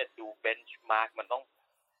รจะดู benchmark มันต้อง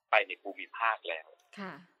ไปในภูมิภาคแล้ว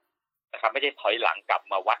นะครับไม่ใช่ถอยหลังกลับ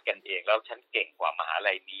มาวัดกันเองแล้วฉันเก่งกว่ามหา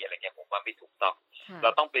ลัยนี้อะไรเงี้ยผมว่าไม่ถูกต้องเรา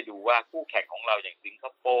ต้องไปดูว่าคู่แข่งของเราอย่างสิงค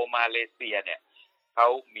โปร์มาเลเซียเนี่ยเขา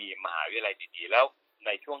มีมหาวิทยาลัยดีๆแล้วใน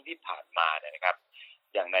ช่วงที่ผ่านมาเนี่ยนะครับ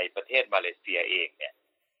อย่างในประเทศมาเลเซียเองเนี่ย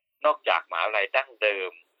นอกจากมหาวิทยาลัยดั้งเดิ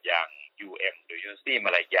มอย่าง UM หรือ University ม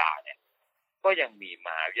าลายาเนี่ยก็ยังมีม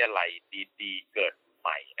หาวิทยาลัยดีๆเกิดให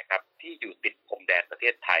ม่นะครับที่อยู่ติดพรมแดนประเท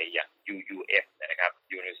ศไทยอย่าง UUM นะครับ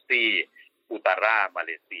University อุตารามาเ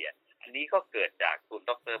ลเซียอันนี้ก็เกิดจากตุล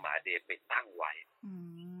ดร.มหาเดชไปตั้งไว้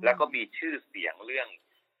แล้วก็มีชื่อเสียงเรื่อง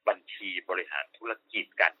บัญชีบริหารธุรกิจ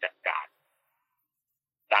การจัดการ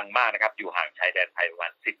ดังมากนะครับอยู่ห่างชายแดนไทยประมา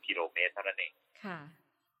ณ10 กิโลเมตรเท่านั้นเอง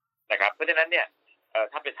นะครับเพราะฉะนั้นเนี่ย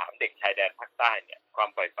ถ้าไปถามเด็กชายแดนภาคใต้เนี่ยความ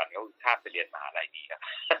ใฝ่ฝันเขาคือข้ามไปเรียนมหาลัยนี้ครับ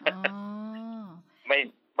ไม่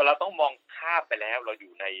เราต้องมองข้ามไปแล้วเราอ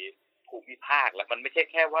ยู่ในภูมิภาคแล้วมันไม่ใช่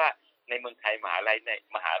แค่ว่าในเมืองไทยมหาลัยใน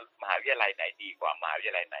มหาวิทยาลัยไหนดีกว่ามหาวิท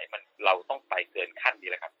ยาลัยไหนมันเราต้องไปเกินขั้นนี้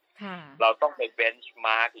แล้วครับเราต้องไปเบนช์ม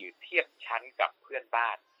าร์กหรือเทียบชั้นกับเพื่อนบ้า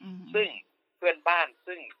นซึ่งเพื่อนบ้าน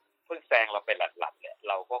ซึ่งเพิ่งแซงเราไปหลัดๆเนี่ย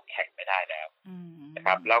เราก็แข่งไม่ได้แล้วนะค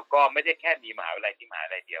รับแล้วก็ไม่ได้แค่มีมหาวิทยาลัยที่มหาวิท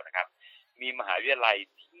ยาลัยเดียวนะครับมีมหาวิทยาลัย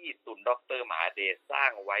ที่ตุนดร.มหาเดชสร้า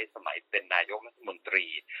งไว้สมัยเป็นนายกรัฐมนตรี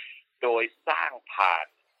โดยสร้างผ่าน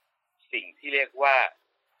สิ่งที่เรียกว่า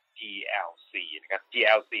GLC นะครับ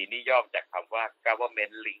GLC นี่ย่อมาจากคำว่า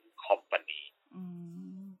Government Link Company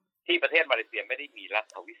ที่ประเทศมาเลเซียไม่ได้มีรั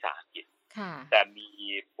ฐวิสาหกิจแต่มี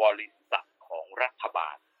บริษัทของรัฐบา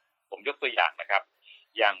ลผมยกตัวอย่างนะครับ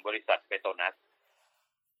อย่างบริษัทเปโตรนัส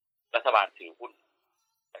รัฐบาลถือหุ้น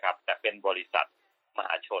นะครับแต่เป็นบริษัทมห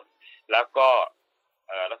าชนแล้วก็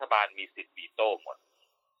รัฐบาลมีสิทธิ์วีโต้หมด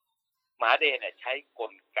มหาเดชเนี่ยใช้ก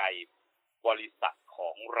ลไกบริษัทขอ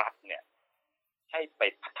งรัฐเนี่ยให้ไป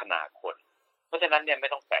พัฒนาคนเพราะฉะนั้นเนี่ยไม่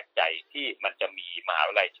ต้องแปลกใจที่มันจะมีมหา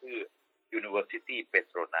วิทยาลัยชื่อ University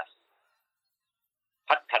Petronas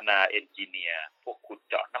พัฒนาเอนจิเนียร์พวกขุด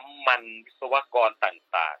เจาะน้ำมันวิศวกร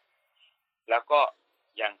ต่างๆแล้วก็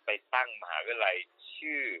ยังไปตั้งมหาวิทยาลัย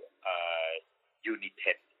ชื่อ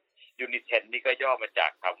Uniten นี่ก็ย่อมาจา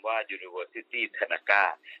กคำว่า University Tenaga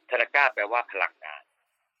แปลว่าพลังงาน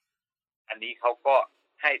อันนี้เขาก็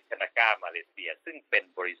ให้ Tenaga มาเลเซียซึ่งเป็น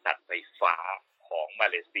บริษัทไฟฟ้าของมา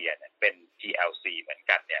เลเซียเนี่ยเป็น GLC เหมือน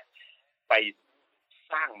กันเนี่ยไป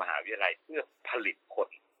สร้างมหาวิทยาลัยเพื่อผลิตคน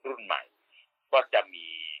รุ่นใหม่ก็จะมี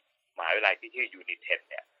มหาวิทยาลัยที่ชื่อ Uniten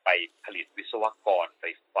เนี่ยไปผลิตวิศวกรไฟ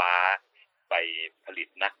ฟ้าไปผลิต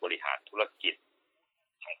นักบริหารธุรกิจ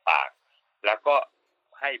ต่างๆแล้วก็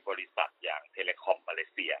ให้บริษัทอย่างเทเลคอมมาเล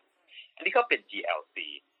เซียอันนี้ก็เป็น GLC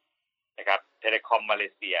นะครับเทเลคอมมาเล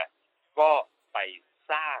เซียก็ไป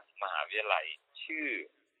สร้างมหาวิทยาลัยชื่อ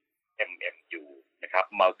MMU นะครับ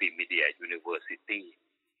Multimedia University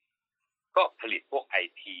ก็ผลิตพวก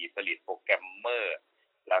IT ผลิตโปรแกรมเมอร์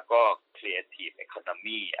แล้วก็ Creative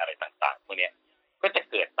Economy อะไรต่างๆพวกนี้ก็จะ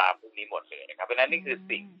เกิดตามพวกนี้หมดเลยนะครับเพราะฉะนั้นนี่คือ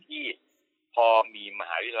สิ่งที่พอมีม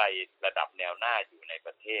หาวิทยาลัยระดับแนวหน้าอยู่ในป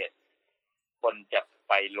ระเทศคนจะ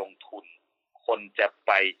ไปลงทุนคนจะไ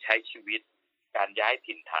ปใช้ชีวิตการย้าย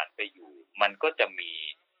ถิ่นฐานไปอยู่มันก็จะมี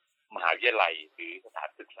มหาวิทยาลัยหรือสถาน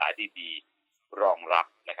ศึกษาดีๆรองรับ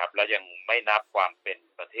นะครับแล้วยังไม่นับความเป็น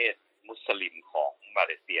ประเทศมุสลิมของมาเ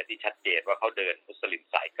ลเซียที่ชัดเจนว่าเขาเดินมุสลิม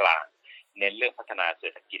สายกลางเน้นเรื่องพัฒนาเศร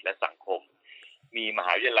ษฐกิจและสังคมมีมห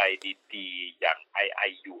าวิทยาลัยดีๆอย่าง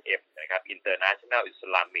IIUM นะครับ International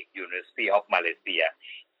Islamic University of Malaysia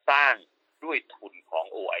สร้างด้วยทุนของ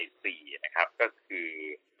OIC นะครับก็คือ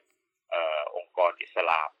องค์กรอิส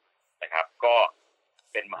ลามนะครับก็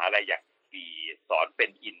เป็นมหาวิทยาลัยอย่างดีสอนเป็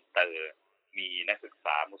นอินเตอร์มีนักศึกษ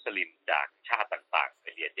ามุสลิมจากชาติต่างๆไป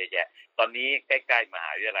เรียนเยอะแยะตอนนี้ใกล้ๆมหา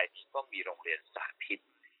วิทยาลัยนี้ก็มีโรงเรียนสาธิต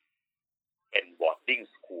เป็นบอร์ดดิ้ง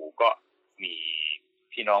สคูลก็มี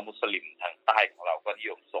พี่น้องมุสลิมทางใต้ของเราก็นิ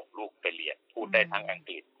ยมส่งลูกไปเรียนพูดได้ทั้งอัง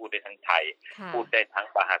กฤษพูดได้ทั้งไทยพูดได้ทั้ง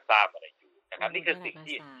บาฮาซ่าอะไรอยู่นะครับนี่คือสิ่ง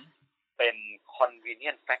ที่เป็น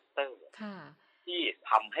convenient factor ที่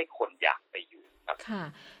ทำให้คนอยากไปอยู่ครับค่ะ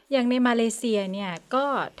อย่างในมาเลเซียเนี่ยก็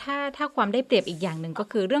ถ้าความได้เปรียบอีกอย่างหนึ่งก็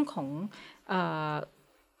คือเรื่องของ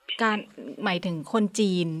การหมายถึงคน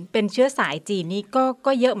จีนเป็นเชื้อสายจีนนี่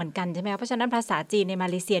ก็เยอะเหมือนกันใช่ไหมเพราะฉะนั้นภาษาจีนในมา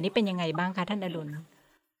เลเซียนี่เป็นยังไงบ้างคะท่านอรุณ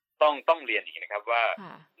ต้องเรียนอีกนะครับว่า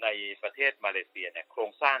ในประเทศมาเลเซียเนี่ยโคร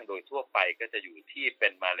งสร้างโดยทั่วไปก็จะอยู่ที่เป็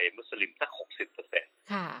นมาเลมุสลิมสัก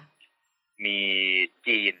 60% ค่ะมี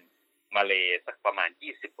จีนมาเลสักประมาณ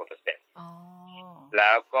 20% แ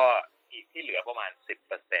ล้วก็อีกที่เหลือประมาณ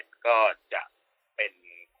 10% ก็จะเป็น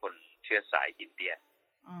คนเชื้อสายอินเดีย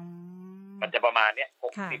มันจะประมาณเนี้ย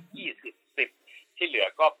60 20 10ที่เหลือ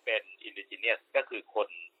ก็เป็นอินดิจิเนียสก็คือคน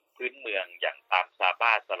พื้นเมืองอย่างตามซาบ้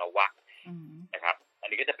าสารวักนะครับอัน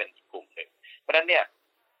นี้ก็จะเป็นกลุ่มหนึ่งเพราะฉะนั้นเนี่ย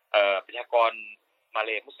ประชากรมาเล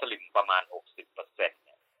มุสลิมประมาณ 60% เ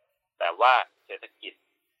นี่ยแต่ว่าเศรษฐกิจ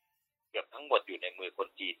เกือบทั้งหมดอยู่ในมือคน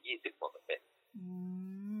จีน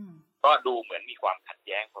 20% ก็ดูเหมือนมีความขัดแ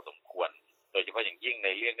ย้งพอสมควรโดยเฉพาะอย่างยิ่งใน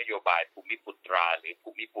เรื่องนโยบายภูมิปุตราหรือภู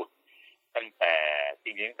มิปุตรตั้งแต่จ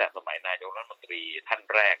ริงๆตั้งแต่สมัยนายกรัฐมนตรีท่าน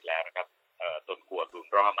แรกแล้วนะครับตุนกัวดุล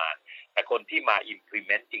รอห์มานแต่คนที่มา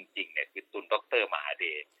implement จริงๆเนี่ยคือตุนดร.มหาเด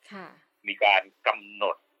ชมีการกำหน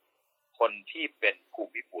ดคนที่เป็นภู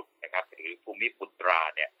มิปุตรนะครับหรือภูมิปุตรา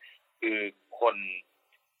เนี่ยคือคน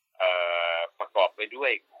ประกอบไปด้ว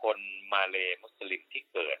ยคนมาเลย์มุสลิมที่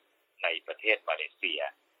เกิดในประเทศมาเลเซีย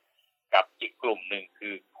กับอีกกลุ่มหนึ่งคื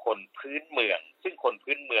อคนพื้นเมืองซึ่งคน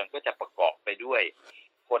พื้นเมืองก็จะประกอบไปด้วย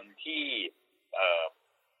คนที่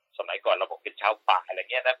สมัยก่อนเราบอกเป็นชาวป่าอะไร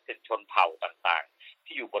เงี้ยนะเป็นชนเผ่าต่างๆ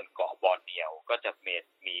ที่อยู่บนเกาะบอร์เนียวก็จะ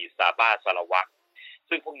มีซาบ้าซาราวัก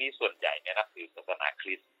ซึ่งพวกนี้ส่วนใหญ่เนี่ยนับถือศาสนาค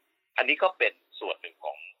ริสต์อันนี้ก็เป็นส่วนหนึ่งข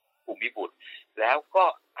องภูมิบุตรแล้วก็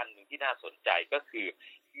อันนึงที่น่าสนใจก็คือ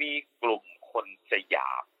มีกลุ่มคนสย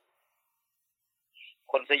าม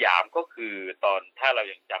ก็คือตอนถ้าเรา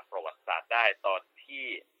ยังจำประวัติศาสตร์ได้ตอนที่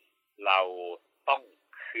เราต้อง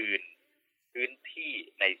คืนพื้นที่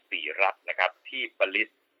ใน4 รัฐนะครับที่ปาลิส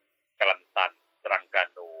กลันตันตรังกา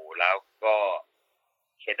นูแล้วก็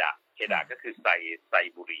เคดาก็คือไซ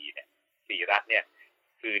บุรีเนี่ย4 รัฐเนี่ย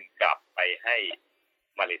คืนกลับไปให้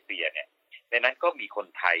มาเลเซียเนี่ยในนั้นก็มีคน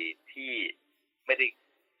ไทยที่ไม่ได้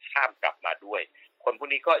ข้ามกลับมาด้วยคนพวก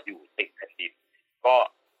นี้ก็อยู่ติดแผ่นดินก็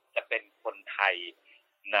จะเป็นคนไทย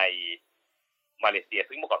ในมาเลเซีย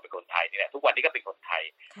ซึ่งเมื่อก่อนเป็นคนไทยนี่แหละทุกวันนี้ก็เป็นคนไทย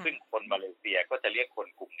ซึ่งคนมาเลเซียก็จะเรียกคน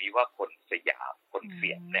กลุ่มนี้ว่าคนสยามคนเ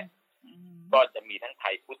สียมเนี่ยก็จะมีทั้งไท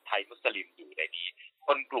ยพุทธไทยมุสลิมอยู่ในนี้ค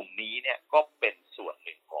นกลุ่มนี้เนี่ยก็เป็นส่วนห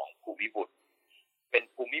นึ่งของภูมิบุตรเป็น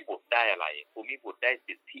ภูมิบุตรได้อะไรภูมิบุตรได้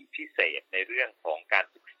สิทธิพิเศษในเรื่องของการ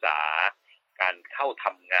ศึกษาการเข้าท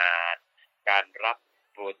ำงานการรับ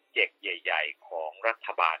โปรเจกต์ใหญ่ๆของรัฐ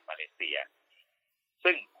บาลมาเลเซีย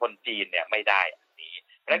ซึ่งคนจีนเนี่ยไม่ได้อันนี้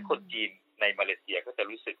และคนจีนในมาเลเซียก็จะ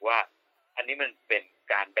รู้สึกว่าอันนี้มันเป็น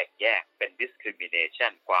การแบ่งแยกเป็น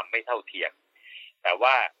discrimination ความไม่เท่าเทียมแต่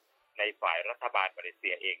ว่าในฝ่ายรัฐบาลมาเลเซี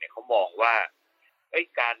ยเองเนี่ยเขามองว่า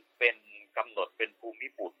การเป็นกำหนดเป็นภูมิ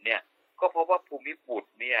บุตรเนี่ยก็เพราะว่าภูมิบุต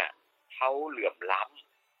รเนี่ยเขาเหลื่อมล้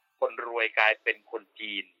ำคนรวยกลายเป็นคน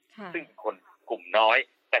จีนซึ่งคนกลุ่มน้อย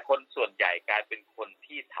แต่คนส่วนใหญ่กลายเป็นคน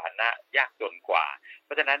ที่ฐานะยากจนกว่าเพ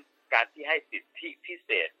ราะฉะนั้นการที่ให้สิทธิพิเศ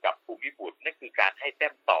ษกับภูมิบุตรนั่นคือการให้แต้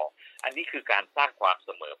มต่ออันนี้คือการสร้างความเส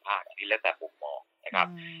มอภาคอันนี้แล้วแต่มุมมองนะครับ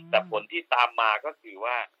แต่ผลที่ตามมาก็คือ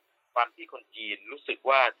ว่าความที่คนจีนรู้สึก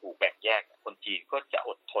ว่าถูกแบ่งแยกคนจีนก็จะอ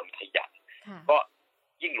ดทนขยันก็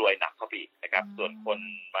ยิ่งรวยหนักเข้าไปอีกนะครับส่วนคน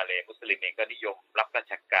มาเลย์มุสลิมเองก็นิยมรับรา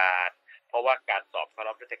ชการเพราะว่าการสอบเข้า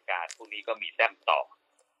รับราชการพวกนี้ก็มีแต้มต่อ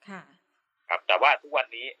ครับแต่ว่าทุกวัน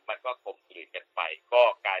นี้มันก็กลมกลืนกันไปก็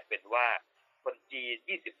กลายเป็นว่าคนจีน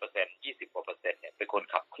 20% กว่า%เนี่ยเป็นคน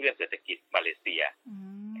ขับเคลื่อนเศรษฐกิจมาเลเซีย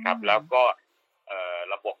ครับแล้วก็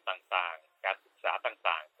ระบบต่างๆการศึกษา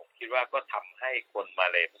ต่างๆผมคิดว่าก็ทำให้คนมา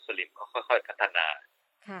เลย์มุสลิมก็ค่อยๆพัฒนา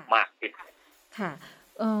มากขึ้นค่ะ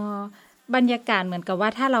บรรยากาศเหมือนกับว่า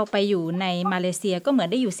ถ้าเราไปอยู่ในมาเลเซียก็เหมือน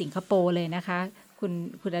ได้อยู่สิงคโปร์เลยนะคะคุ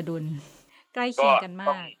ณอดุลใกล้เคียงกันมาก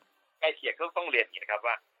ใกล้เคียงก็ต้องเรียนอย่างนี้นะครับ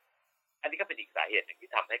ว่าอันนี้ก็เป็นอีกสาเหตุหนึ่ง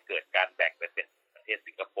ที่ทำให้เกิดการแบ่งเป็นประเทศ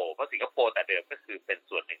สิงคโปร์เพราะสิงคโปร์แต่เดิมก็คือเป็น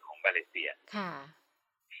ส่วนหนึ่งของมาเลเซีย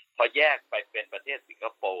พอแยกไปเป็นประเทศสิงค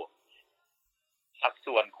โปร์สัด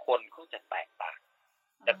ส่วนคนก็จะแตกต่าง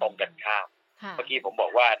จะตรงกันข้ามเมื่อกี้ผมบอ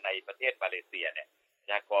กว่าในประเทศมาเลเซียเนี่ยประ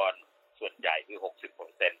ชากรส่วนใหญ่คือ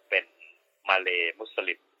 60% เป็นมาเลย์มุส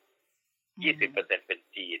ลิม 20% เป็น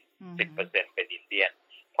จีน 10% เป็นอินเดียน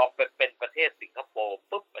พอเป็นประเทศสิงคโปร์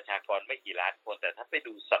ปุ๊บประชากรไม่กี่ล้านคนแต่ถ้าไป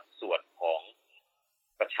ดูสัดส่วนของ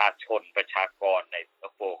ประชากรในสิงค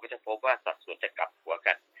โปร์ก็จะพบว่าสัดส่วนจะกลับหัว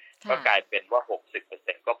กันก็กลายเป็นว่า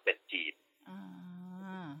 60% ก็เป็นจีน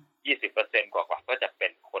 20% กว่าก็จะเป็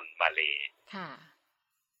นคนมาเลย์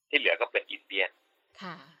ที่เหลือก็เป็นอินเดียน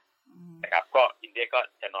นะครับก็อินเดียก็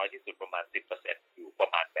จะน้อยที่สุดประมาณ 10% อยู่ประ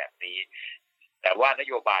มาณแบบนี้แต่ว่าน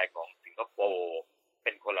โยบายของสิงคโปร์เ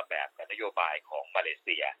ป็นคนละแบบกับนโยบายของมาเลเ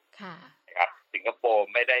ซียนะครับสิงคโปร์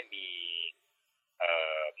ไม่ได้มี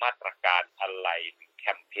มาตรการอะไรแค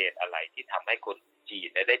มเปญอะไรที่ทำให้คนจีน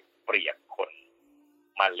ได้เปรียบคน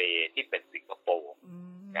มาเลที่เป็นสิงคโปร์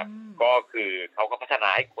ครับก็คือเขาก็พัฒนา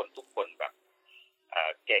ให้คนทุกคนแบบ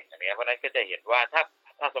เก่งอย่างนี้เพราะนั้นก็จะเห็นว่า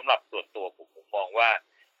ถ้าสำหรับส่วนตัวผมมองว่า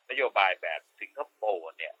นโยบายแบบสิงคโป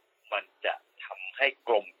ร์เนี่ยมันจะทำให้ก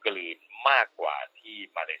ลมกลืนมากกว่าที่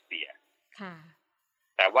มาเลเซีย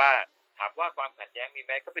แต่ว่าถามว่าความขัดแย้งมีไห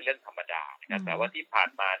มก็เป็นเรื่องธรรมดานะครับแต่ว่าที่ผ่าน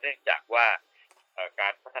มาเนื่องจากว่ากา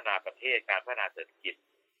รพัฒนาประเทศการพัฒนาเศรษฐกิจ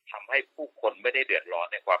ทำให้ผู้คนไม่ได้เดือดร้อน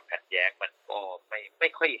ในความขัดแย้งมันก็ไม่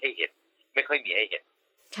ค่อยให้เห็นไม่ค่อยมีให้เห็น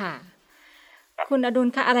ค่ะคุณอดุล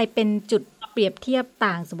คะอะไรเป็นจุดเปรียบเทียบ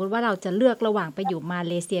ต่างสมมุติว่าเราจะเลือกระหว่างไปอยู่มา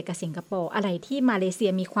เลเซียกับสิงคโปร์อะไรที่มาเลเซี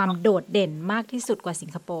ยมีความโดดเด่นมากที่สุดกว่าสิ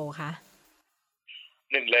งคโปร์คะ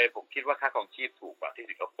หนึ่งเลยผมคิดว่าค่าครองชีพถูกกว่าที่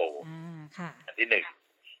สิงคโปร์อันที่หนึ่ง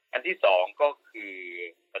อันที่สองก็คือ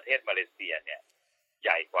ประเทศมาเลเซียเนี่ยให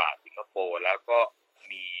ญ่กว่าสิงคโปร์แล้วก็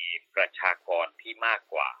มีประชากรที่มาก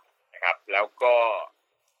กว่านะครับแล้วก็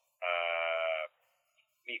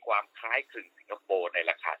มี ความคล้ายคลึงสิงคโปร์ใน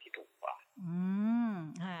ราคาที่ถูกกว่าอืม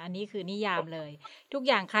อันนี้คือนิยามเลย ทุก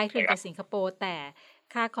อย่างคล้ายคลึงกับสิงคโปร์แต่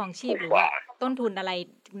ค่าครองชีพหรือว่าต้นทุนอะไร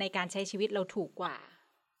ในการใช้ชีวิตเราถูกกว่า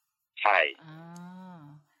ใช่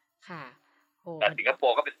ค่ะแต่สิงคโป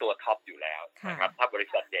ร์ก็เป็นตัวท็อปอยู่แล้วนะครับถ้าบริ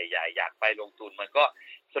ษัทใหญ่ๆอยากไปลงทุนมันก็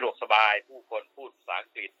สะดวกสบายผู้คนพูดภาษาอั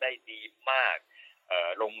งกฤษได้ดีมาก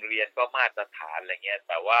โรงเรียนก็มาตรฐานอะไรเงี้ย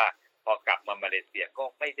แต่ว่าพอกลับมาเลเซียก็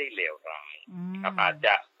ไม่ได้เลวร้ายครับอาจจ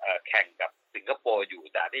ะแข่งกับสิงคโปร์อยู่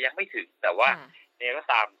แต่ยังไม่ถึงแต่ว่าเนี่ยก็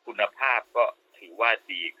ตามคุณภาพก็ถือว่า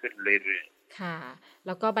ดีขึ้นเรื่อยๆค่ะแ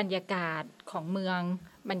ล้วก็บรรยากาศของเมือง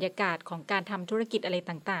บรรยากาศของการทำธุรกิจอะไร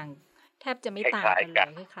ต่างๆแทบจะไม่ต่างกัน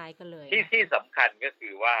เลยคล้ายๆกันเลยที่สำคัญก็คื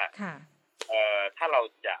อว่าถ้าเรา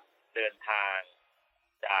จะเดินทาง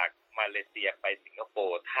จากมาเลเซียไปสิงคโป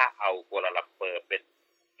ร์ถ้าเอากัวลาลัมเปอร์เป็น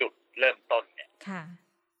จุดเริ่มต้นเนี่ย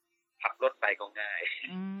ขับรถไปก็ง่าย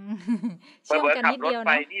เมื่อขับรถไ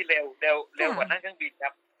ปนี่เร็วกว่านั่งเครื่องบินค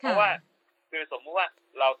รับเพราะว่าคือสมมติว่า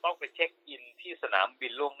เราต้องไปเช็คอินที่สนามบิ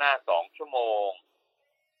นล่วงหน้า2 ชั่วโมง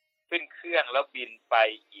ขึ้นเครื่องแล้วบินไป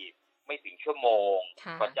อีกไม่ถึงชั่วโมง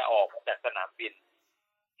ก่อนจะออกจากสนามบิน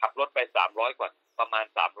ขับรถไป300กว่าประมาณ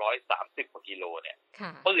330กว่ากิโลเนี่ย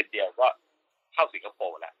ปื้ดเดียวก็เข้าสิงคโป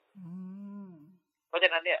ร์แล้วเพราะฉ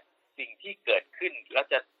ะนั้นเนี่ยสิ่งที่เกิดขึ้นแล้ว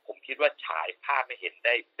ผมคิดว่าฉายภาพให้เห็น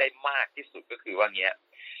ได้มากที่สุดก็คือว่าเงี้ย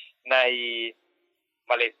ใน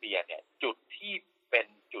มาเลเซียเนี่ยจุดที่เป็น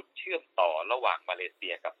จุดเชื่อมต่อระหว่างมาเลเซี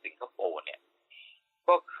ยกับสิงคโปร์เนี่ย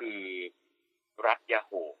ก็คือรัฐยาโ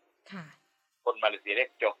ฮคนมาเลเซียเรีย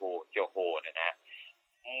กโจโฮเนี่ยนะ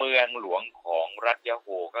เมืองหลวงของรัฐยาโฮ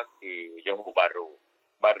ก็คือยาโฮบา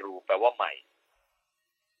รูแปลว่าใหม่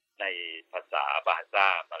ในภาษาบาซ่า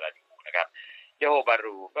มาลายูนะครับยาโฮบา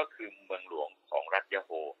รูก็คือเมืองหลวงของรัฐยาโ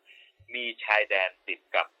ฮมีชายแดนติด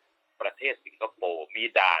กับประเทศสิงคโปร์มี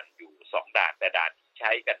ด่านอยู่2ด่านแต่ด่านที่ใ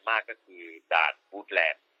ช้กันมากก็คือด่านวูดแล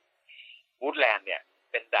นด์เนี่ย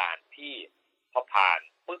เป็นด่านที่พอผ่าน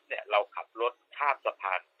ปึ๊บเนี่ยเราขับรถข้ามสะพ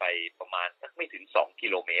านไปประมาณสักไม่ถึง2 กิ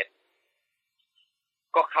โลเมตร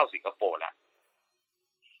ก็เข้าสิงคโปร์แล้ว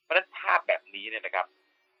เพราะฉะนั้นภาพแบบนี้เนี่ยนะครับ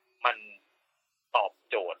มันตอบ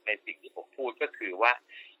โจทย์ในสิ่งที่ผมพูดก็คือว่า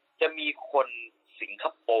จะมีคนสิงค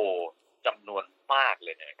โปร์จำนวนมากเล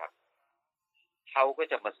ยนะครับเขาก็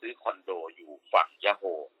จะมาซื้อคอนโดอยู่ฝั่งยาโฮ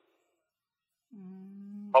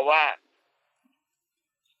เพราะว่า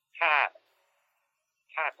ค่า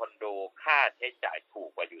คอนโดค่าใช้จ่ายถูก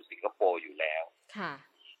กว่าอยู่สิงคโปร์อยู่แล้ว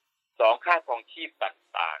2ค่าครองชีพ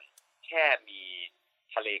ต่างๆแค่มี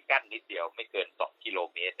ทะเลกั้นนิดเดียวไม่เกิน2 กิโล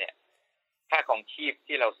เมตรเนี่ยค่าครองชีพ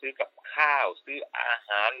ที่เราซื้อกับข้าวซื้ออาห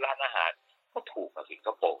ารร้านอาหารก็ถูกกว่าสิงค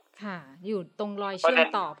โปร์ค่ะอยู่ตรงรอยเชื่อม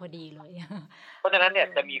ต่อพอดีเลยเพราะฉะนั้นเนี่ย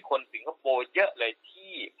จะมีคนสิงคโปร์เยอะเลย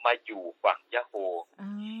ที่มาอยู่ฝั่งยาโฮ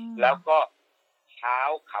แล้วก็เช้า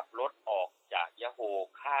ขับรถออกจากยาโฮ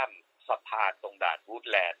ข้ามสะพานตรงด่านวูด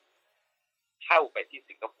แลนด์เข้าไปที่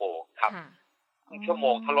สิงคโปร์ครับครึ่งชั่วโม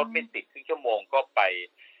งถ้ารถไม่ติดครึ่งชั่วโมงก็ไป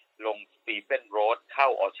ลงสตีเฟนโรดเข้า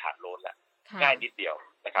ออร์ชาร์ดโรดแล้วง่ายนิดเดียว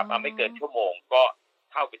นะครับไม่เกินชั่วโมงก็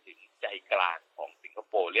เข้าไปถึงใจกลางของสิงค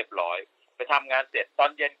โปร์เรียบร้อยไปทำงานเสร็จตอ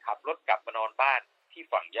นเย็นขับรถกลับมานอนบ้านที่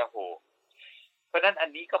ฝั่งยาโฮเพราะฉะนั้นอัน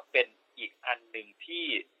นี้ก็เป็นอีกอันหนึ่งที่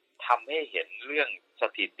ทำให้เห็นเรื่องส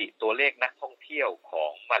ถิติตัวเลขนักท่องเที่ยวขอ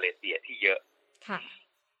งมาเลเซียที่เยอะ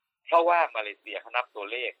เพราะว่ามาเลเซียเขานับตัว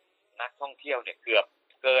เลขนักท่องเที่ยวเนี่ยเกือบ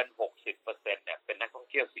เกิน 60% เนี่ยเป็นนักท่อง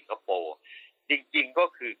เที่ยวสิงคโปร์จริงๆก็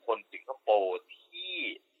คือคนสิงคโปร์ที่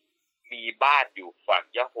มีบ้านอยู่ฝั่ง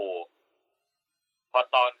ยาโฮพอ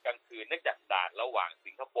ตอนกลางคืนเนื่องจากด่านระหว่าง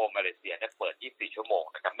สิงคโปร์มาเลเซียเนี่ยเปิด24 ชั่วโมง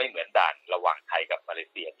นะครับไม่เหมือนด่านระหว่างไทยกับมาเล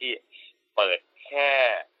เซียที่เปิดแค่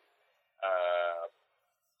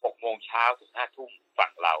6 โมงเช้าถึง5 ทุ่มฝั่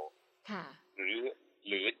งเราห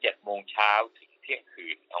รือ7 โมงเช้าถึงเที่ยงคื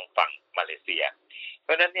นของฝั่งมาเลเซียเพร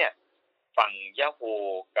าะฉะนั้นเนี่ยฝั่งยาโฮ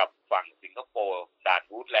กับฝั่งสิงคโปร์ด่าน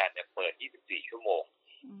วูดแลนด์เนี่ยเปิด24 ชั่วโมง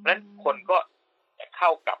เพราะฉะนั้นคนก็เข้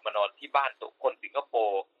ากลับมานอนที่บ้านตัวคนสิงคโป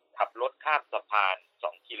ร์ขับรถข้ามสะพาน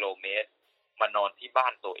2 กิโลเมตรมานอนที่บ้า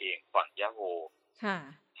นตัวเองฝั่งยาโฮ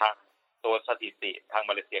ทางตัวสถิติทาง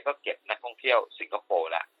มาเลเซียก็เก็บนักท่องเที่ยวสิงคโปร์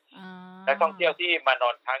แล้วนักท่องเที่ยวที่มานอ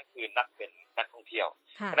นค้างคืนนับเป็นนักท่องเที่ยว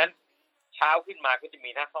เพราะฉะนั้นเช้าขึ้นมาก็จะมี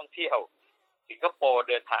นักท่องเที่ยวสิงคโปร์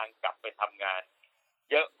เดินทางกลับไปทำงาน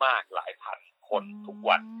เยอะมากหลายพันคนทุก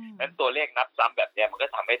วันนั้นตัวเลขนับซ้ำแบบนี้มันก็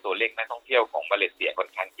ทำให้ตัวเลขนักท่องเที่ยวของมาเลเซียค่อน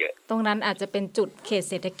ข้างเยอะตรงนั้นอาจจะเป็นจุดเขต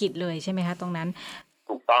เศรษฐกิจเลยใช่ไหมคะตรงนั้น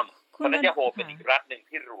ถูกต้องเพราะนั้นยาโฮเป็นอีกรัฐหนึ่ง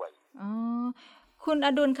ที่รวยคุณอ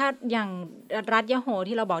ดุลคะอย่างรัฐยาโฮ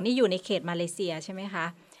ที่เราบอกนี่อยู่ในเขตมาเลเซียใช่ไหมคะ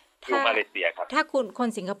อยู่มาเลเซียครับถ้าคน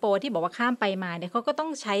สิงคโปร์ที่บอกว่าข้ามไปมาเนี่ยเขาก็ต้อง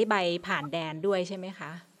ใช้ใบผ่านแดนด้วยใช่ไหมค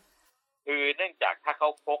ะ คือเนื่องจากถ้าเขา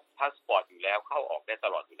พกพาสปอร์ตอยู่แล้วเข้าออกได้ต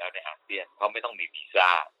ลอดอยู่แล้วในอาเซียนเขาไม่ต้องมีวีซ่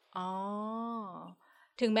าอ๋อ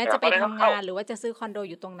ถึงแม้จะไปทำงานหรือว่าจะซื้อคอนโด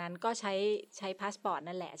อยู่ตรงนั้นก็ใช้พาสปอร์ต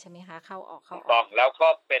นั่นแหละใช่ไหมคะเข้าออกต้องแล้วก็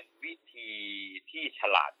เป็นวิธีที่ฉ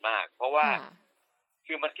ลาดมากเพราะว่า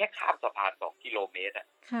คือมันแค่ข้ามสะพาน2 กิโลเมตร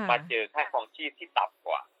มาเจอค่าครองชีพที่ต่ำก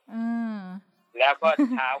ว่าแล้วก็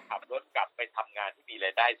เช้าขับรถกลับไปทำงานที่มีร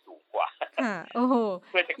ายได้สูงกว่าโอ้โห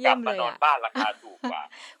เพื่อจะกลับมานอนบ้านราคาถูกกว่า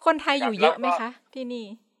คนไทยอยู่เยอะไหมคะที่นี่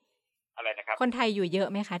อะไรนะครับคนไทยอยู่เยอะ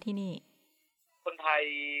ไหมคะที่นี่คนไทย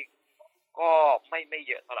ก็ไม่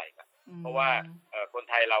เยอะเท่าไหร่ครับเพราะว่าคน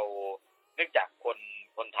ไทยเราเนื่องจาก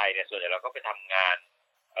คนไทยเนี่ยส่วนใหญ่เราก็ไปทำงาน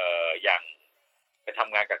อย่างไปท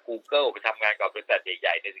ำงานกับ Google ไปทำงานกับบริษัทให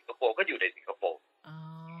ญ่ๆในสิงคโปร์ก็อยู่ในสิงคโปร์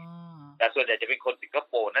แต่ส่วนใหญ่จะเป็นคนสิงค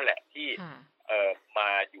โปร์นั่นแหละที่มา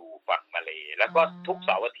อยู่ฝั่งมาเลแล้วก็ทุกเ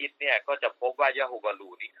สาร์อาทิตย์เนี่ยก็จะพบว่ายาฮูบาลู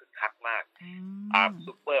นี่คึกคักมาก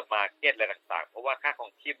ซุปเปอร์มาร์เก็ตอะไรต่างๆเพราะว่าค่าครอ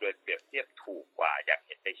งชีพโดยเปรียบเทียบถูกกว่าอย่างเ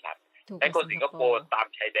ห็นได้ชัดในคนสิงคโปร์ตาม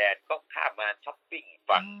ชายแดนก็ข้ามมาช้อปปิ้ง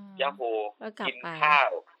ฝั่งยาโฮกินข้าว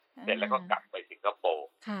เสร็จแล้วก็กลับไปสิงคโปร์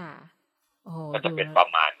ก็จะเป็นประ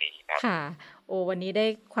มาณนี้ครับค่ะโอ้วันนี้ได้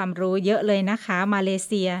ความรู้เยอะเลยนะคะมาเลเ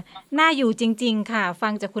ซียน่าอยู่จริงๆค่ะฟั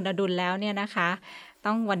งจากคุณอดุลแล้วเนี่ยนะคะ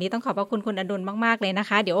วันนี้ต้องขอบพระคุณคุณอดุลมากๆเลยนะ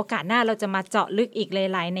คะเดี๋ยวโอกาสหน้าเราจะมาเจาะลึกอีกห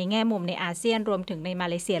ลายๆในแง่มุมในอาเซียนรวมถึงในมา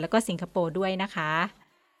เลเซียแล้วก็สิงคโปร์ด้วยนะคะ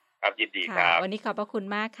ครับยินดีครับวันนี้ขอบพระคุณ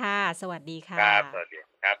มากค่ะสวัสดีค่ะครับสวัสดี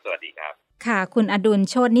ครับสวัสดีครับค่ะคุณอดุล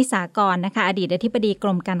โชตินิสากรนะคะอดีตอธิบดีกร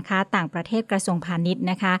มการค้าต่างประเทศกระทรวงพาณิชย์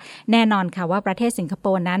นะคะแน่นอนค่ะว่าประเทศสิงคโป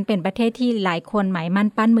ร์นั้นเป็นประเทศที่หลายคนหมายมั่น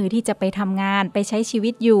ปั้นมือที่จะไปทำงานไปใช้ชีวิ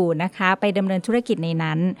ตอยู่นะคะไปดำเนินธุรกิจใน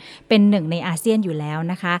นั้นเป็นหนึ่งในอาเซียนอยู่แล้ว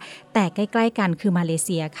นะคะแต่ใกล้ๆกันคือมาเลเ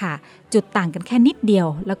ซียค่ะจุดต่างกันแค่นิดเดียว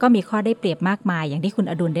แล้วก็มีข้อได้เปรียบมากมายอย่างที่คุณ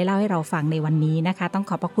อดุลได้เล่าให้เราฟังในวันนี้นะคะต้อง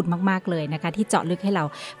ขอบพระคุณมากๆเลยนะคะที่เจาะลึกให้เรา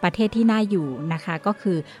ประเทศที่น่าอยู่นะคะก็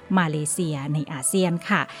คือมาเลเซียในอาเซียน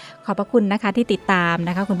ค่ะขอบพระคุณนะคะที่ติดตามน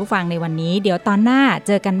ะคะคุณผู้ฟังในวันนี้เดี๋ยวตอนหน้าเ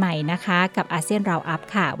จอกันใหม่นะคะกับอาเซียนเราอัพ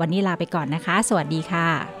ค่ะวันนี้ลาไปก่อนนะคะสวัสดีค่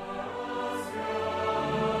ะ